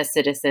them as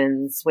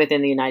citizens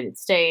within the United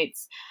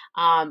States.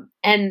 And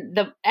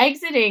the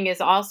exiting is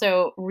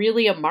also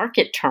really a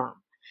market term,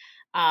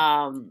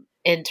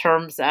 in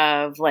terms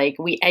of like,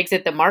 we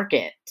exit the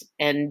market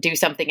and do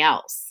something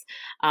else.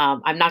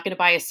 I'm not going to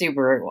buy a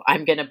Subaru.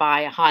 I'm going to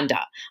buy a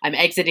Honda. I'm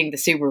exiting the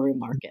Subaru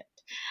market.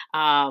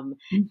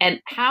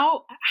 And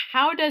how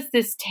does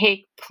this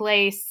take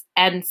place,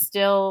 and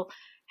still,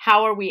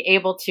 how are we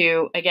able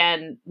to,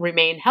 again,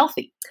 remain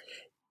healthy?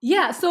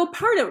 Yeah. So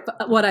part of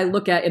what I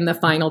look at in the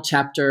final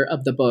chapter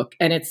of the book,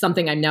 and it's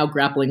something I'm now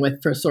grappling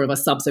with for sort of a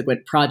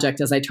subsequent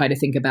project as I try to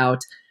think about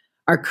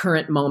our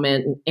current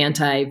moment,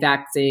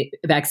 anti-vaccine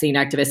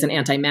activists and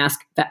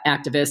anti-mask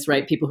activists,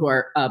 right? People who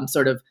are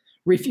sort of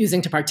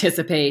refusing to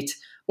participate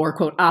or,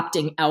 quote,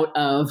 opting out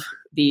of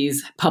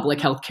these public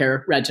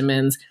healthcare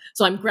regimens.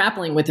 So I'm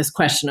grappling with this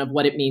question of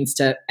what it means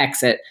to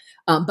exit.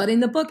 But in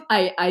the book,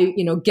 I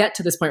get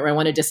to this point where I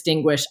want to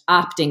distinguish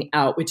opting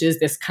out, which is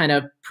this kind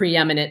of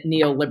preeminent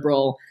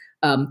neoliberal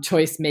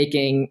choice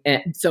making,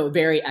 so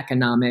very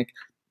economic,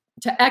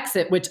 to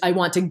exit, which I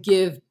want to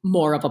give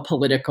more of a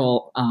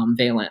political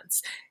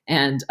valence.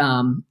 And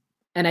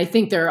I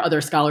think there are other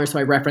scholars who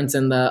I reference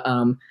in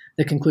the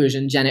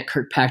conclusion, Janet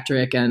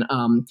Kirkpatrick and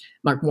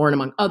Mark Warren,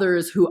 among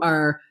others, who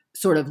are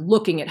sort of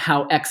looking at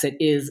how exit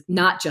is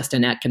not just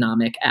an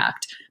economic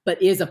act,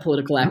 but is a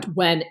political act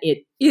when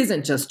it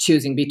isn't just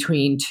choosing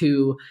between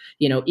two,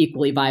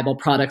 equally viable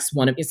products.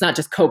 It's not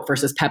just Coke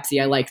versus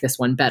Pepsi. I like this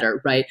one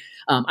better, right?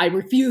 I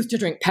refuse to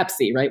drink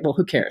Pepsi, right? Well,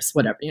 who cares?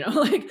 Whatever,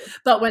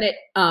 But when it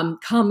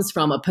comes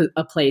from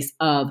a place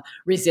of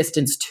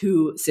resistance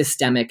to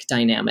systemic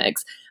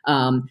dynamics,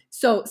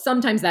 so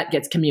sometimes that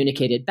gets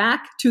communicated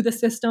back to the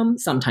system.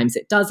 Sometimes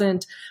it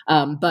doesn't.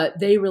 But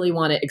they really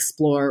want to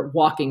explore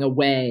walking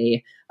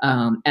away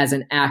as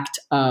an act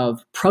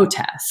of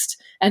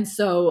protest. And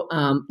so,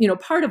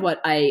 part of what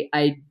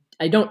I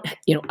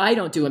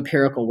don't do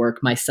empirical work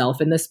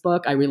myself in this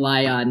book. I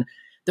rely on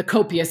the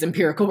copious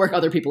empirical work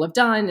other people have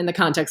done in the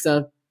context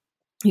of,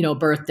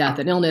 birth, death,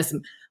 and illness,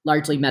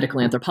 largely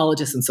medical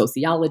anthropologists and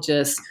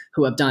sociologists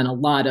who have done a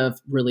lot of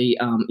really,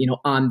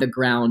 on the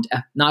ground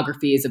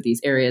ethnographies of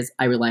these areas.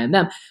 I rely on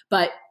them.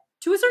 But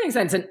to a certain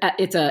extent,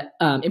 it's a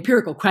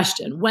empirical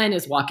question. When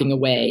is walking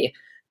away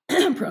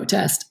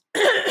protest?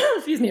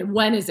 Excuse me. And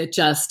when is it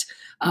just,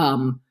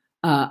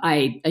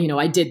 I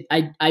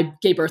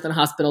gave birth in a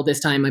hospital this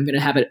time. I'm going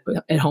to have it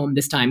at home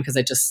this time because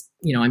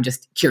I'm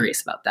just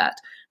curious about that,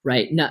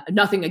 right? I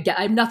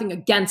have nothing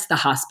against the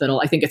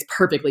hospital. I think it's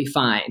perfectly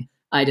fine.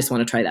 I just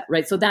want to try that,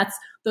 right? So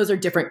those are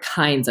different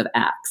kinds of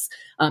acts.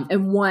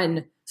 And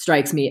one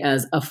strikes me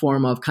as a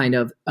form of kind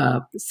of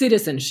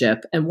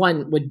citizenship, and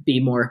one would be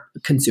more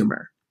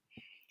consumer.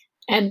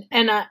 And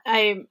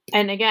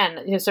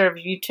again, sort of,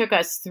 you took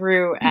us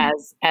through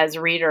as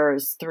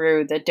readers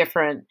through the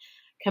different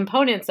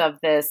components of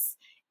this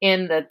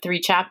in the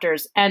 3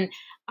 chapters. And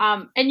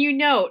you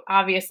note,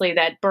 obviously,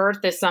 that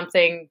birth is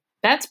something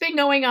that's been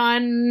going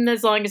on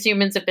as long as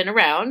humans have been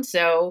around,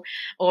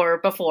 or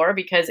before,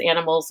 because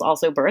animals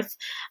also birth.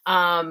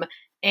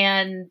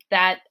 And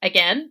that,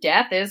 again,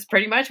 death is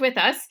pretty much with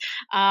us.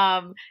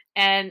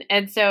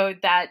 And so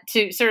that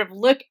to sort of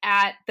look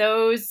at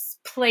those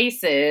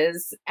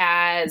places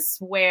as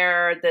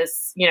where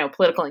this,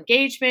 political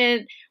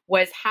engagement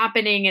was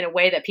happening in a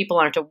way that people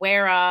aren't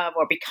aware of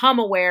or become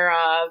aware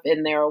of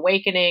in their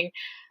awakening.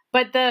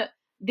 But the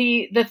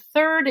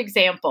third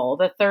example,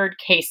 the third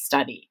case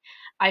study,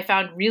 I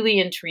found really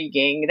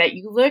intriguing, that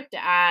you looked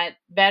at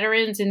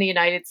veterans in the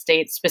United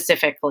States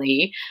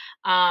specifically,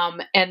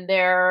 and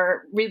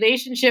their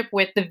relationship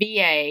with the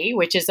VA,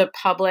 which is a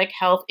public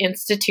health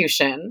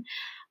institution,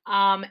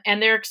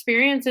 and their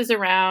experiences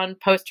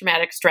around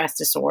post-traumatic stress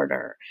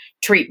disorder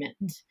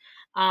treatment.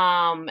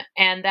 And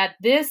that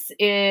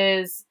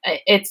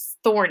it's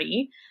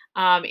thorny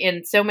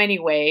in so many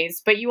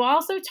ways, but you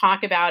also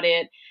talk about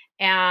it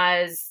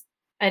as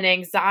an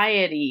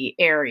anxiety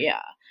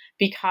area,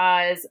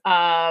 because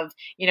of,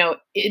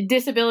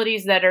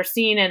 disabilities that are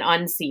seen and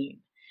unseen,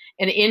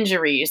 and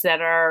injuries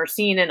that are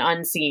seen and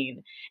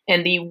unseen,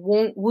 and the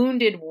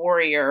wounded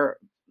warrior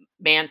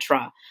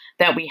mantra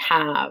that we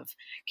have.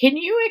 Can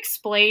you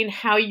explain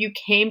how you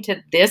came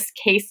to this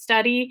case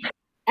study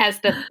as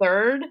the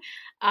third?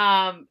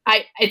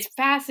 It's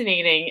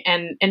fascinating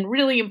and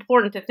really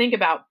important to think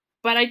about,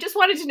 but I just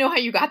wanted to know how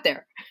you got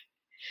there.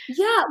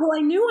 Yeah, well,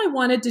 I knew I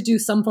wanted to do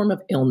some form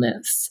of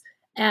illness,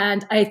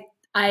 and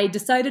I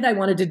decided I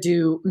wanted to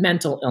do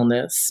mental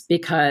illness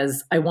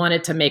because I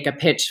wanted to make a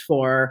pitch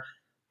for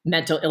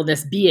mental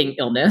illness being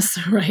illness,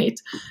 right?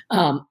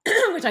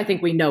 Which I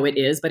think we know it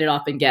is, but it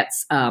often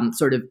gets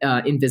sort of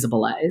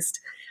invisibilized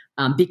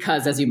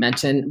because, as you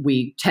mentioned,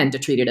 we tend to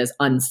treat it as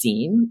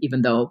unseen,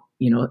 even though,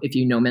 if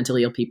you know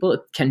mentally ill people, it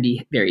can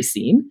be very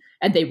seen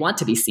and they want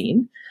to be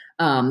seen.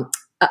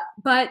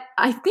 But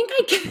I think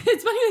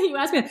it's funny that you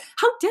asked me,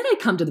 how did I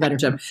come to the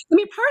veteranship? I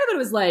mean, part of it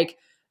was like,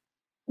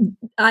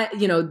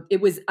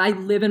 I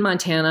live in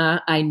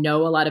Montana. I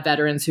know a lot of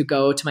veterans who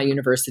go to my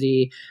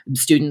university,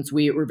 students.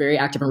 We were very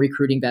active in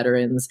recruiting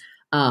veterans.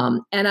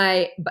 And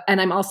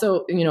I'm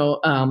also,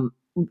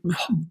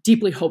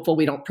 deeply hopeful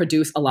we don't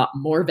produce a lot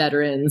more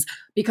veterans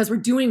because we're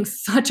doing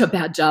such a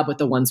bad job with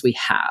the ones we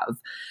have.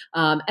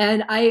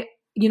 And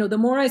the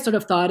more I sort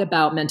of thought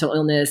about mental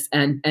illness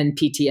and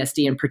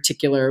PTSD in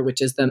particular,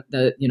 which is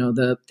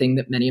the thing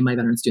that many of my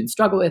veteran students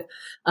struggle with,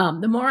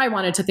 the more I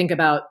wanted to think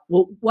about,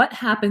 well, what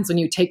happens when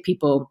you take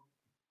people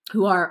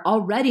who are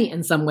already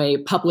in some way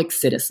public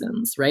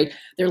citizens, right?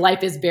 Their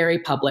life is very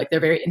public. They're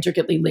very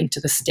intricately linked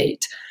to the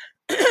state.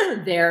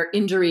 Their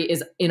injury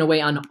is in a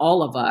way on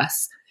all of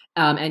us.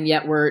 And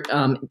yet we're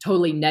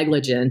totally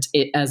negligent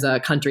as a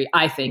country,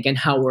 I think, in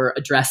how we're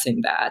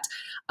addressing that.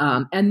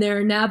 And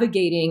they're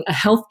navigating a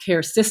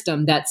healthcare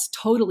system that's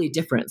totally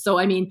different. So,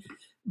 I mean,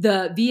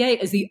 the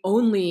VA is the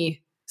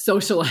only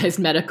socialized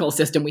medical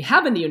system we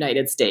have in the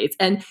United States.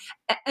 And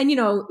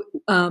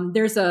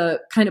there's a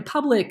kind of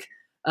public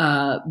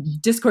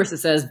discourse that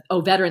says,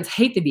 oh, veterans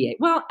hate the VA.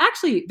 Well,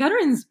 actually,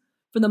 veterans,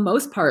 for the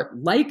most part,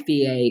 like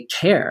VA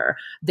care.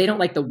 They don't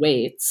like the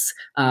waits.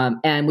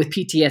 And with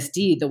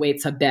PTSD, the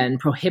waits have been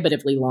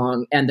prohibitively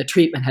long and the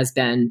treatment has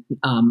been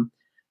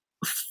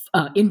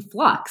in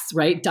flux,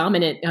 right?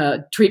 Dominant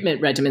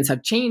treatment regimens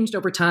have changed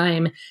over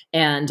time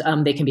and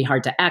they can be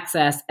hard to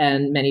access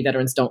and many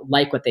veterans don't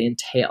like what they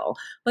entail.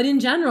 But in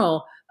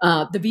general,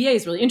 the VA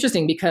is really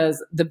interesting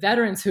because the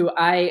veterans who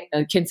I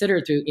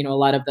consider through, a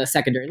lot of the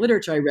secondary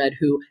literature I read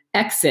who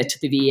exit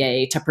the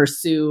VA to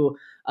pursue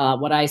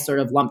what I sort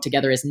of lump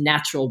together as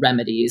natural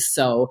remedies.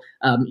 So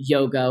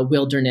yoga,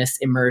 wilderness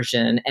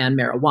immersion, and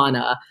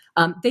marijuana.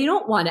 They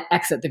don't want to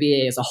exit the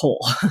VA as a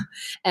whole.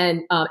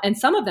 And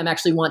some of them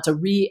actually want to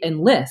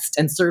re-enlist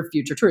and serve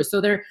future tours.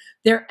 So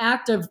their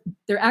act of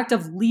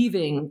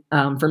leaving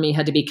for me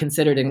had to be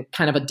considered in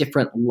kind of a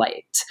different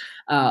light.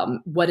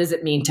 What does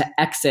it mean to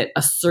exit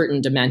a certain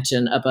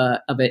dimension of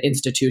an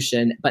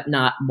institution, but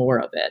not more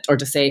of it? Or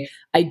to say,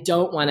 I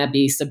don't want to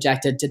be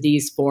subjected to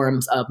these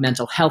forms of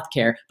mental health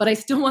care, but I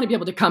still want to be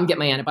able to come get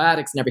my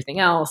antibiotics and everything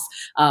else.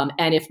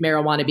 And if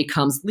marijuana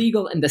becomes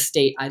legal in the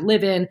state I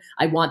live in,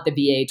 I want the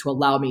VA to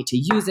allow me to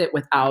use it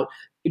without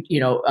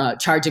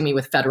charging me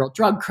with federal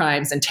drug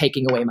crimes and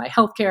taking away my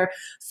health care.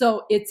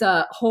 So it's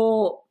a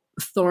whole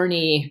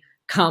thorny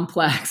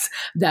complex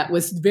that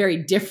was very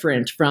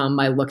different from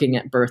my looking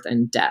at birth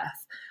and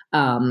death.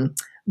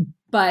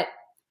 But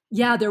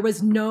yeah, there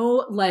was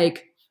no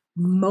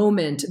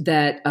moment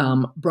that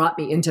brought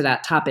me into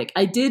that topic.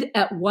 I did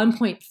at one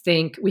point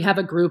think we have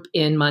a group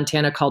in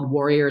Montana called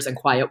Warriors and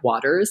Quiet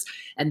Waters,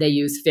 and they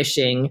use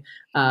fishing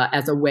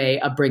as a way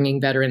of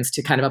bringing veterans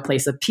to kind of a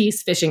place of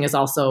peace. Fishing is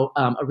also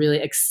a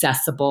really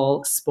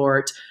accessible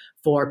sport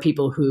for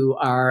people who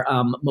are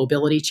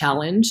mobility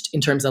challenged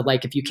in terms of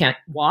if you can't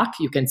walk,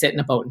 you can sit in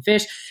a boat and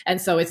fish.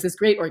 And so it's this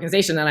great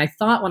organization. And I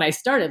thought when I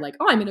started,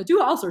 I'm going to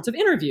do all sorts of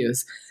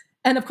interviews.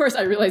 And of course,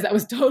 I realized that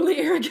was totally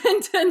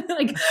arrogant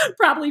and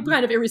probably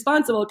kind of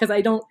irresponsible because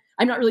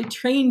I'm not really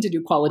trained to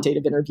do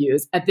qualitative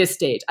interviews at this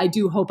stage. I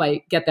do hope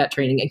I get that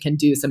training and can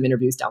do some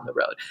interviews down the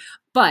road.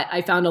 But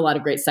I found a lot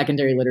of great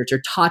secondary literature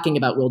talking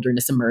about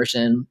wilderness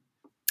immersion.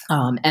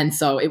 And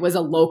so it was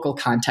a local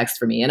context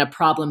for me and a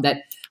problem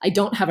that I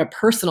don't have a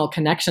personal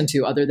connection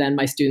to other than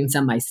my students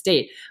and my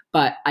state.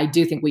 But I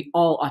do think we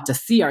all ought to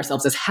see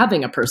ourselves as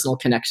having a personal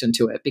connection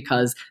to it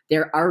because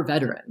there are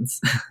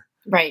veterans.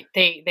 Right.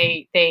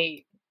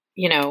 They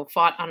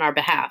fought on our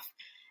behalf.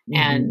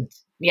 Mm-hmm. And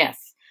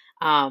yes.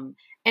 And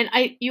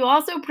you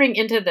also bring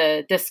into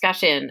the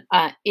discussion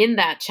in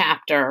that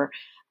chapter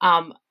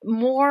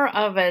more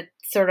of a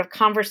sort of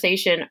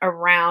conversation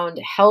around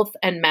health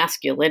and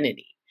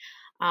masculinity.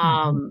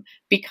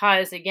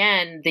 Because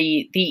again,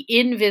 the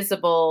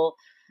invisible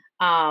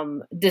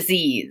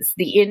disease,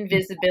 the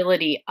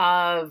invisibility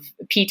of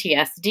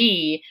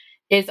PTSD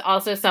is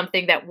also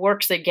something that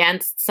works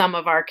against some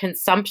of our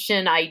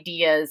consumption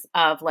ideas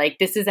of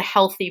this is a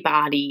healthy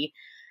body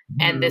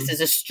and this is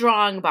a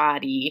strong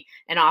body.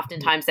 And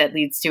oftentimes that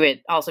leads to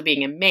it also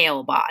being a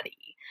male body.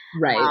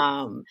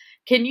 Right.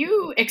 Can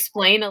you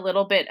explain a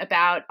little bit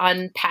about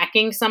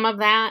unpacking some of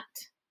that?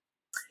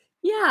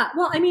 Yeah.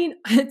 Well, I mean,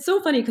 it's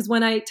so funny because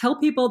when I tell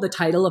people the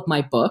title of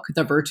my book,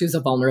 The Virtues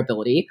of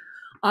Vulnerability,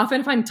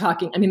 often if I'm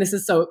talking, I mean, this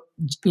is so,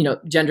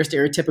 gender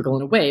stereotypical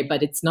in a way,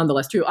 but it's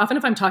nonetheless true. Often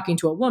if I'm talking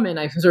to a woman,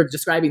 I'm sort of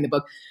describing the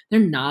book, they're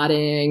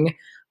nodding.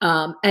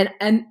 And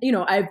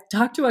I've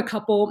talked to a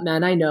couple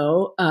men I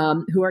know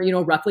who are,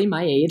 roughly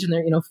my age and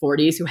they're,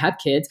 40s who have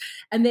kids.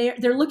 And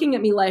they're looking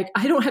at me like,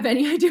 I don't have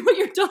any idea what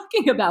you're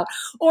talking about.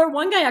 Or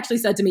one guy actually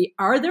said to me,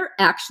 are there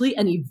actually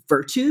any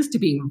virtues to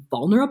being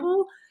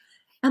vulnerable?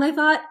 And I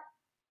thought,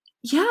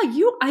 yeah,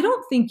 I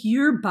don't think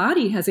your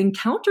body has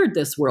encountered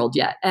this world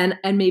yet. And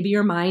maybe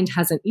your mind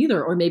hasn't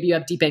either, or maybe you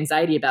have deep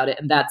anxiety about it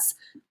and that's,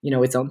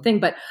 its own thing.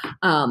 But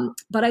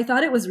I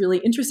thought it was really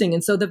interesting.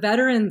 And so the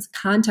veterans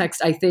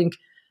context, I think,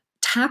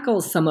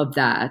 tackles some of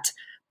that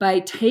by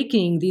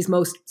taking these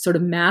most sort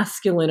of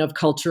masculine of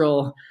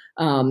cultural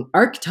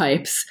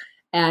archetypes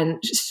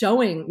and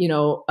showing,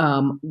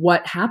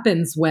 what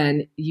happens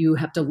when you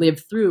have to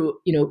live through,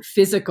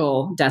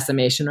 physical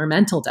decimation or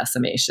mental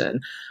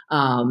decimation,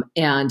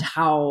 and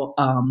how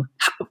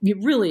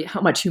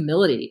much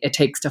humility it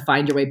takes to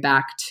find your way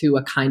back to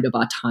a kind of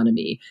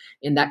autonomy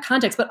in that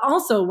context. But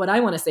also what I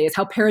want to say is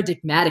how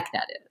paradigmatic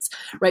that is,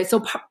 right?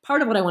 So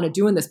part of what I want to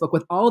do in this book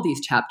with all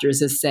these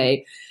chapters is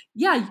say,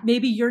 yeah,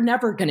 maybe you're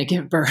never going to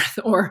give birth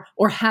or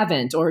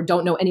haven't, or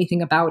don't know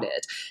anything about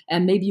it.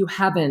 And maybe you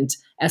haven't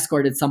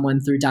escorted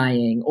someone through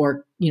dying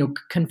or,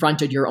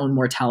 confronted your own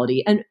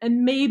mortality. And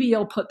maybe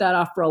you'll put that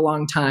off for a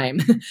long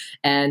time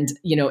and,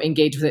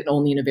 engage with it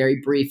only in a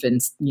very brief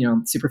and,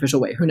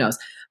 superficial way. Who knows?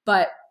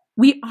 But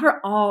we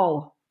are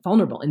all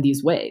vulnerable in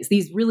these ways.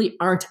 These really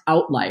aren't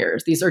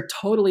outliers. These are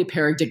totally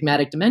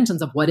paradigmatic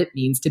dimensions of what it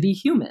means to be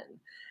human.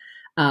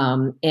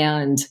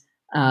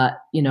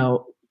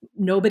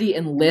 Nobody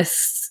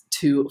enlists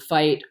to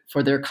fight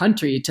for their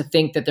country to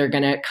think that they're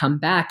going to come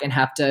back and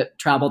have to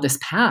travel this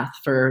path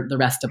for the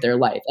rest of their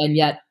life. And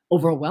yet,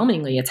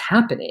 overwhelmingly, it's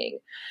happening.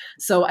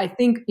 So I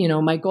think,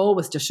 my goal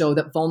was to show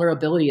that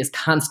vulnerability is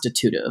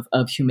constitutive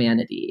of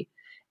humanity.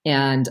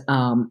 And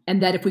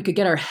that if we could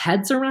get our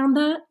heads around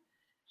that,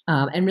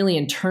 and really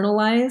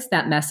internalize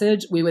that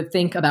message, we would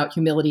think about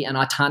humility and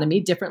autonomy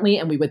differently,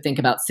 and we would think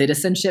about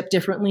citizenship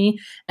differently,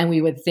 and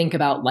we would think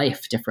about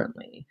life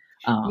differently.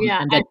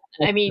 I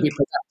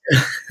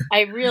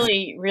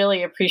really,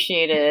 really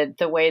appreciated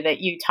the way that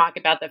you talk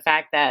about the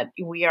fact that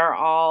we are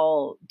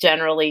all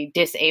generally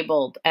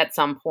disabled at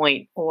some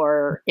point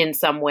or in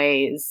some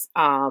ways,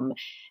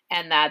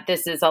 and that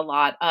this is a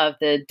lot of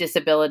the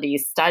disability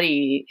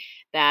study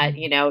that,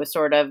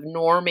 sort of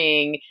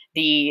norming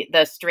the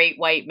straight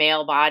white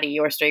male body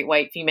or straight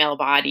white female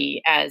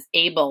body as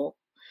able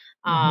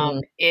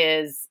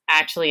is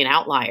actually an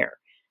outlier.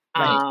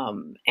 Right.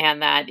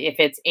 And that if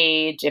it's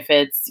age, if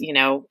it's,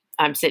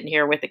 I'm sitting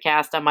here with a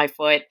cast on my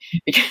foot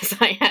because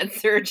I had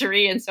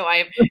surgery. And so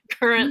I'm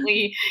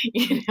currently,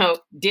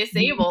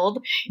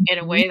 disabled in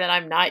a way that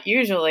I'm not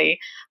usually,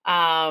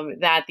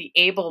 that the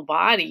able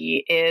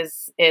body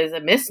is a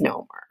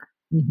misnomer.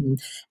 Mm-hmm.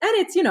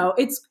 And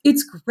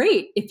it's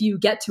great if you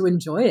get to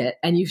enjoy it,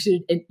 and you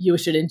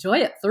should enjoy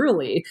it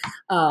thoroughly.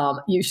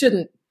 You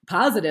shouldn't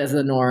posit as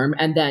the norm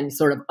and then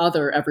sort of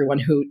other everyone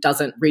who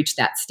doesn't reach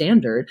that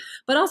standard.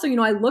 But also,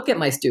 I look at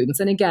my students,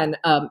 and again,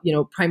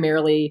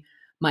 primarily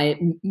my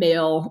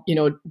male,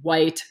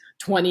 white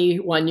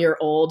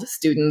 21-year-old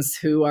students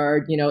who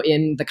are,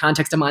 in the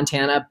context of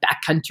Montana,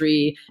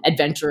 backcountry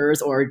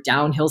adventurers or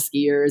downhill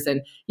skiers.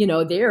 And,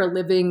 they are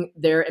living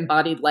their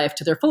embodied life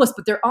to their fullest,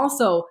 but they're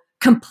also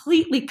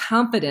completely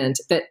confident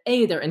that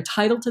A, they're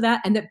entitled to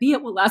that, and that B,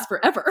 it will last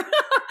forever.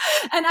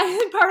 And I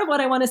think part of what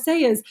I want to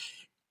say is,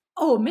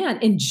 oh man,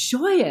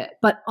 enjoy it,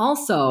 but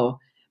also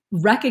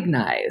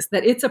recognize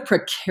that it's a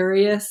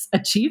precarious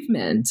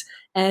achievement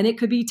and it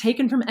could be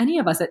taken from any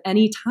of us at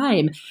any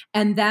time.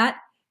 And that,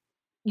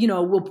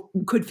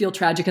 could feel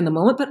tragic in the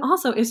moment, but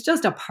also it's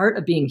just a part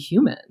of being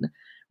human,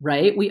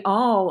 right? We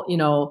all,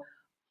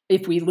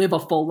 if we live a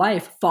full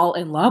life, fall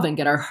in love and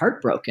get our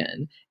heart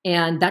broken.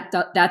 And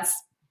that's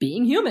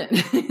being human.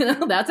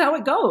 That's how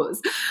it goes,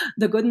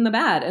 the good and the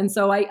bad. And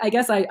so I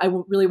guess I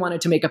really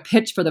wanted to make a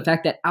pitch for the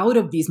fact that out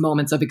of these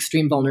moments of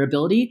extreme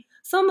vulnerability,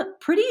 some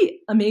pretty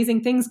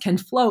amazing things can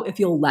flow if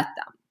you'll let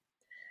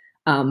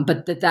them.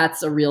 But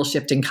that's a real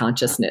shift in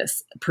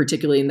consciousness,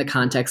 particularly in the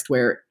context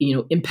where,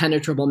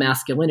 impenetrable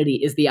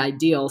masculinity is the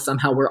ideal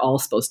somehow we're all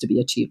supposed to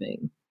be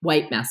achieving,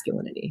 white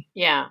masculinity.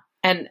 Yeah.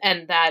 And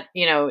that,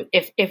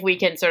 if we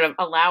can sort of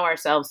allow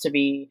ourselves to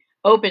be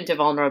open to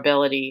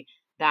vulnerability,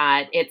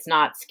 that it's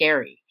not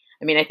scary.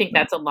 I mean, I think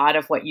that's a lot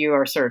of what you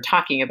are sort of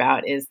talking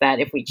about, is that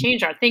if we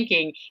change our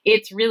thinking,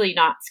 it's really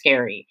not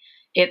scary.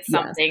 It's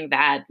something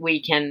that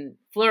we can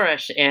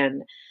flourish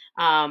in,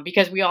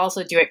 because we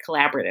also do it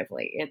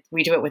collaboratively.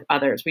 We do it with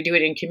others. We do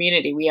it in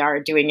community. We are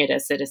doing it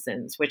as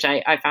citizens, which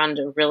I found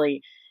a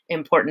really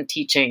important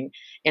teaching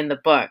in the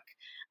book.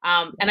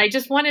 And I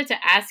just wanted to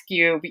ask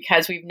you,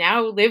 because we've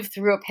now lived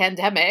through a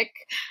pandemic,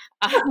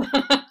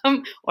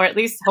 or at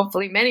least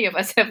hopefully many of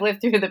us have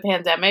lived through the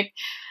pandemic,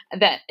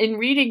 that in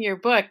reading your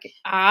book,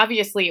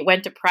 obviously it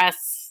went to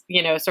press,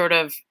 sort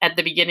of at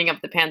the beginning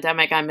of the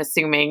pandemic, I'm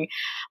assuming.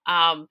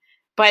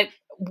 But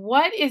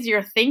what is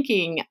your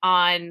thinking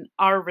on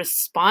our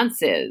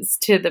responses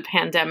to the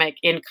pandemic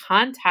in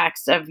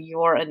context of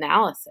your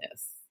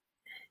analysis?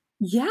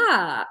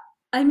 Yeah,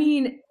 I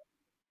mean,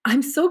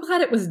 I'm so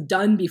glad it was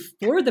done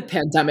before the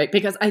pandemic,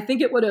 because I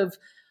think it would have,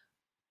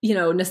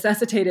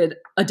 necessitated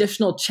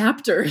additional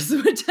chapters,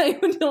 which I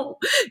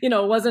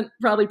wasn't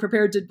probably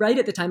prepared to write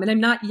at the time. And I'm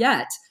not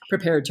yet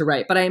prepared to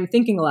write, but I am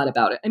thinking a lot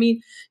about it. I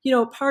mean,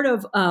 part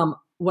of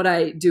what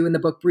I do in the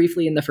book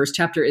briefly in the first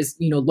chapter is,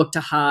 look to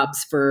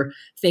Hobbes for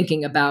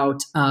thinking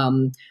about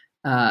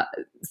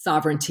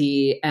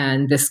sovereignty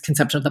and this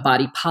conception of the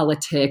body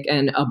politic.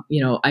 And,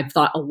 I've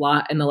thought a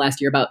lot in the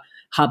last year about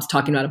Hobbes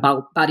talking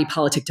about body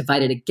politic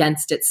divided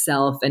against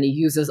itself. And he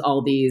uses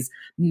all these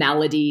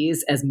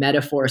maladies as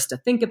metaphors to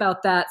think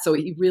about that. So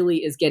he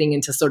really is getting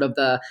into sort of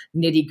the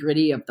nitty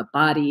gritty of the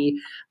body,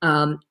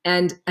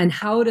 and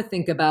how to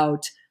think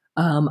about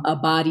a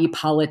body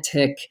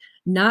politic,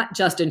 not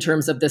just in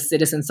terms of the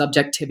citizen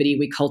subjectivity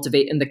we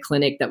cultivate in the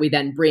clinic that we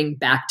then bring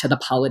back to the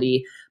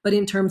polity, but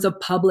in terms of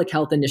public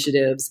health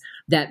initiatives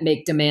that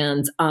make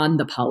demands on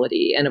the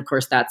polity. And of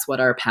course, that's what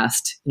our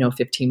past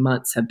 15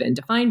 months have been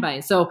defined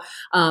by. So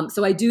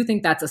I do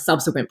think that's a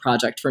subsequent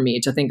project for me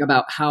to think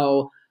about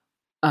how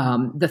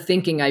the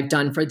thinking I've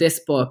done for this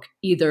book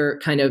either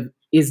kind of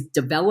is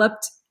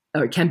developed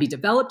or can be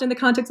developed in the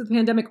context of the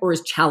pandemic, or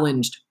is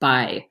challenged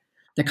by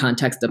the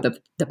context of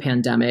the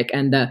pandemic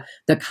and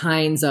the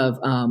kinds of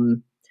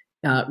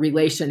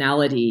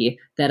relationality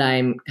that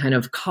I'm kind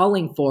of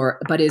calling for,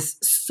 but is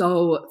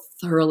so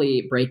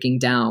thoroughly breaking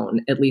down,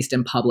 at least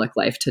in public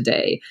life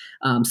today.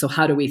 So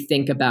how do we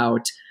think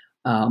about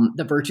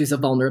the virtues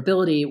of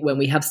vulnerability when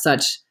we have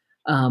such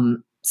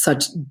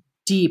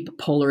deep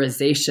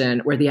polarization,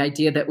 where the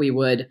idea that we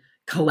would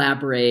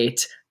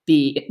collaborate,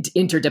 be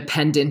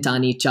interdependent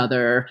on each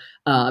other,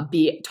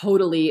 be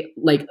totally,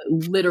 like,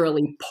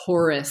 literally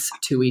porous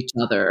to each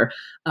other,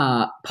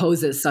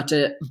 poses such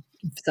a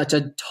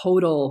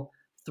total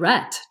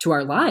threat to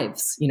our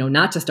lives,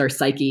 not just our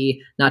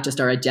psyche, not just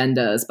our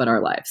agendas, but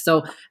our lives.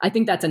 So I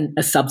think that's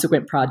a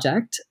subsequent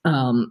project.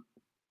 And,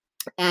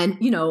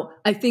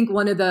 I think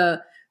one of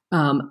the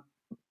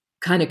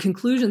kind of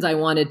conclusions I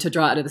wanted to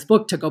draw out of this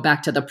book, to go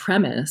back to the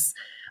premise,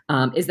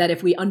 is that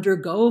if we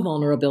undergo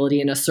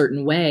vulnerability in a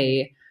certain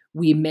way,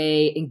 we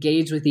may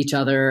engage with each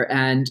other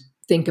and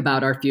think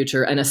about our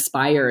future and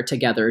aspire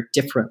together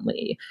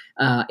differently.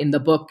 In the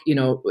book, in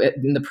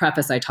the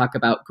preface, I talk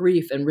about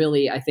grief. And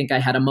really, I think I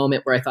had a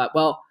moment where I thought,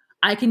 well,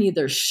 I can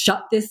either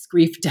shut this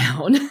grief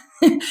down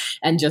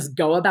and just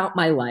go about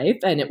my life,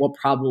 and it will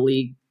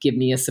probably give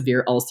me a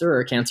severe ulcer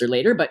or cancer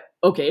later, but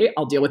okay,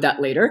 I'll deal with that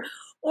later.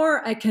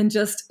 Or I can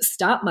just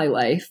stop my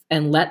life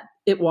and let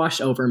it wash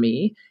over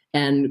me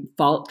and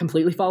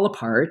completely fall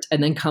apart,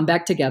 and then come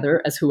back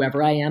together as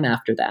whoever I am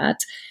after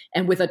that.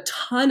 And with a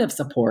ton of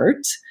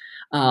support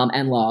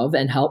and love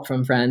and help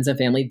from friends and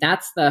family,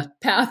 that's the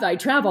path I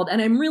traveled.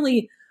 And I'm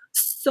really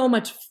so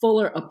much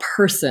fuller a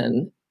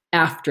person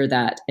after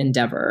that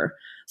endeavor.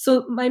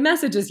 So my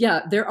message is,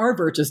 there are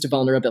virtues to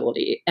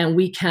vulnerability, and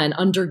we can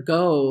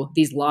undergo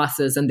these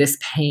losses and this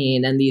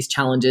pain and these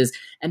challenges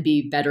and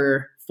be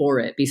better for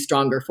it, be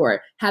stronger for it.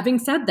 Having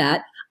said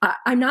that,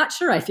 I'm not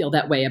sure I feel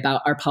that way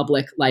about our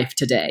public life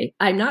today.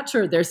 I'm not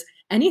sure there's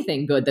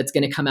anything good that's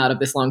going to come out of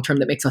this long term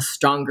that makes us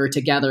stronger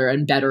together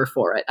and better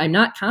for it. I'm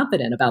not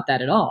confident about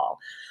that at all.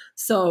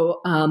 So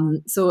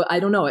I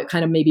don't know. It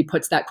kind of maybe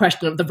puts that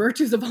question of the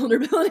virtues of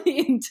vulnerability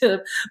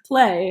into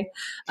play.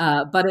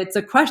 But it's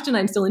a question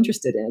I'm still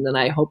interested in, and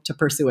I hope to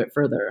pursue it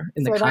further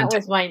in the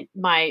context. That was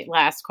my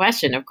last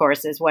question, of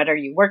course, is what are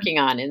you working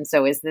on? And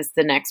so is this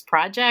the next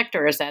project,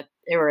 or is that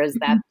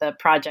the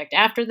project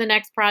after the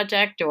next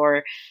project,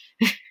 or?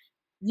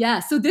 Yeah,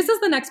 so this is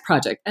the next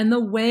project. And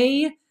the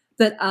way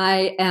that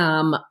I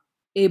am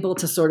able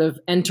to sort of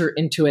enter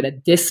into it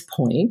at this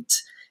point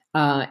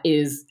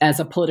is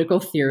as a political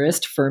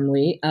theorist,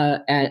 firmly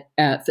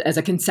as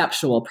a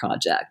conceptual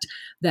project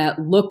that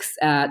looks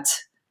at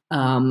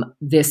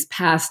this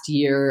past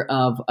year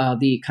of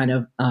the kind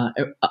of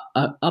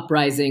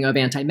uprising of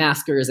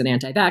anti-maskers and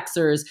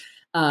anti-vaxxers,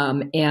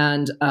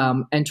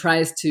 and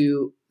tries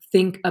to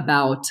think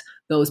about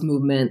those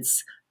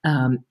movements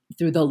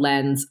through the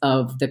lens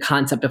of the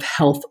concept of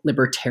health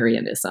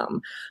libertarianism.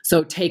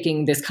 So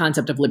taking this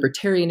concept of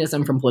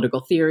libertarianism from political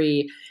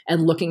theory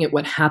and looking at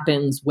what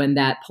happens when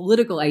that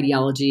political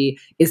ideology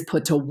is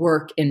put to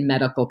work in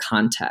medical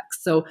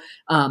context. So,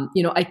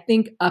 I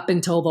think up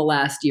until the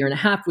last year and a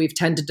half, we've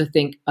tended to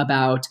think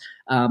about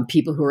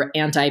people who are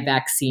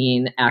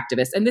anti-vaccine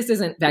activists. And this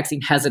isn't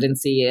vaccine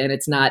hesitancy, and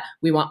it's not,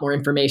 we want more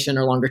information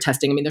or longer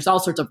testing. I mean, there's all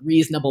sorts of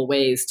reasonable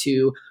ways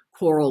to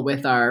quarrel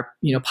with our,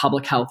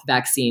 public health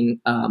vaccine,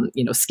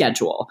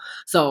 schedule.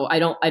 So I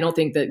don't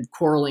think that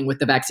quarreling with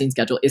the vaccine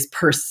schedule is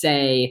per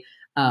se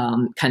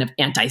kind of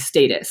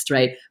anti-statist,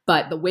 right?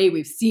 But the way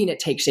we've seen it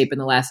take shape in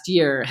the last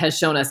year has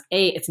shown us,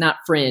 A, it's not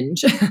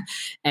fringe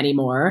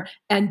anymore,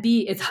 and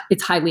B,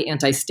 it's highly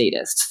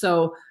anti-statist.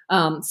 So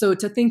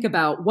to think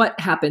about what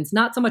happens,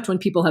 not so much when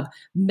people have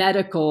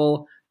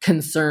medical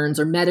concerns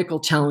or medical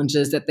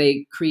challenges that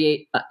they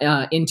create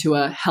into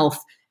a health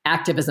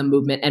activism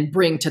movement and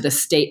bring to the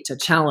state to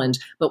challenge,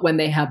 but when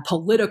they have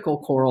political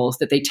quarrels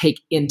that they take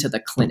into the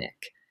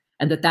clinic,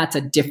 and that's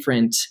a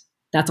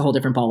whole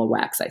different ball of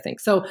wax, I think.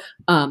 So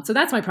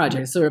that's my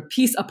project, sort of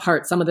piece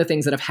apart some of the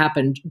things that have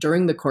happened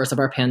during the course of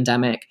our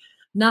pandemic,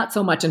 not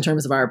so much in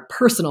terms of our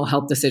personal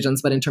health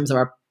decisions, but in terms of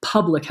our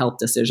public health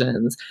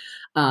decisions,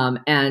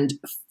 and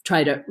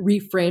try to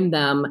reframe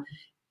them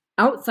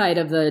outside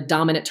of the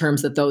dominant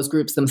terms that those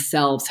groups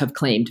themselves have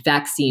claimed,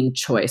 vaccine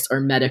choice or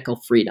medical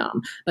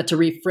freedom, but to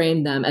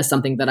reframe them as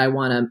something that I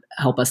want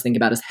to help us think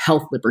about as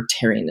health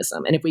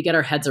libertarianism. And if we get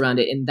our heads around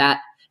it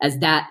as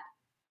that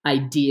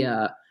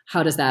idea,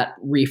 how does that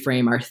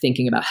reframe our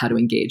thinking about how to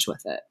engage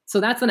with it?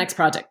 So that's the next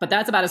project, but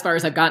that's about as far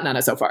as I've gotten on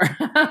it so far.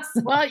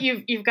 Well,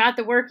 you've got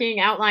the working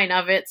outline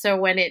of it. So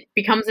when it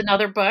becomes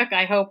another book,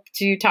 I hope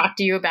to talk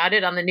to you about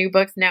it on the New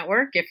Books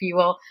Network. If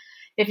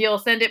you'll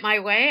send it my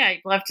way,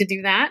 I'd love to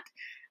do that.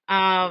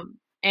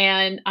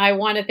 And I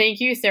want to thank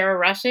you, Sara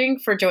Rushing,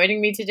 for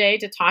joining me today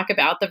to talk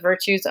about the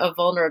virtues of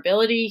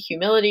vulnerability,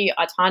 humility,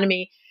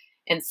 autonomy,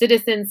 and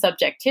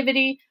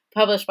citizen-subjectivity,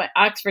 published by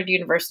Oxford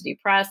University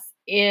Press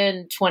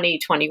in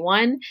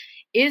 2021.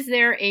 Is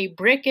there a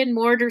brick and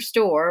mortar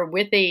store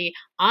with a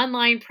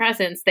online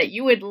presence that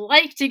you would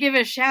like to give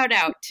a shout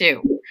out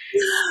to?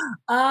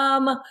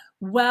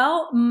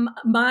 Well,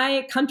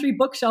 my country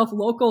bookshelf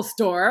local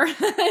store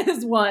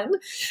is one.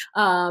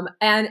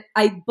 And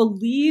I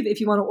believe if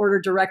you want to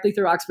order directly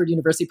through Oxford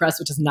University Press,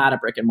 which is not a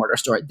brick and mortar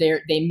store,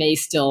 they may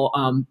still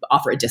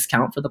offer a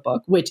discount for the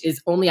book, which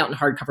is only out in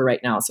hardcover right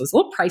now. So it's a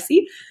little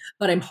pricey,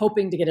 but I'm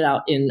hoping to get it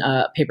out in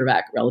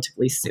paperback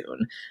relatively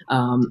soon,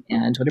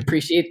 and would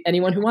appreciate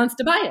anyone who wants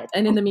to buy it.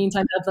 And in the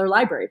meantime, have their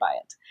library buy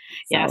it.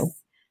 Yes.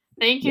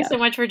 Thank you so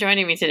much for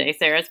joining me today,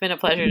 Sara. It's been a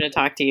pleasure to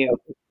talk to you.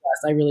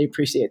 Yes, I really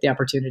appreciate the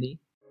opportunity.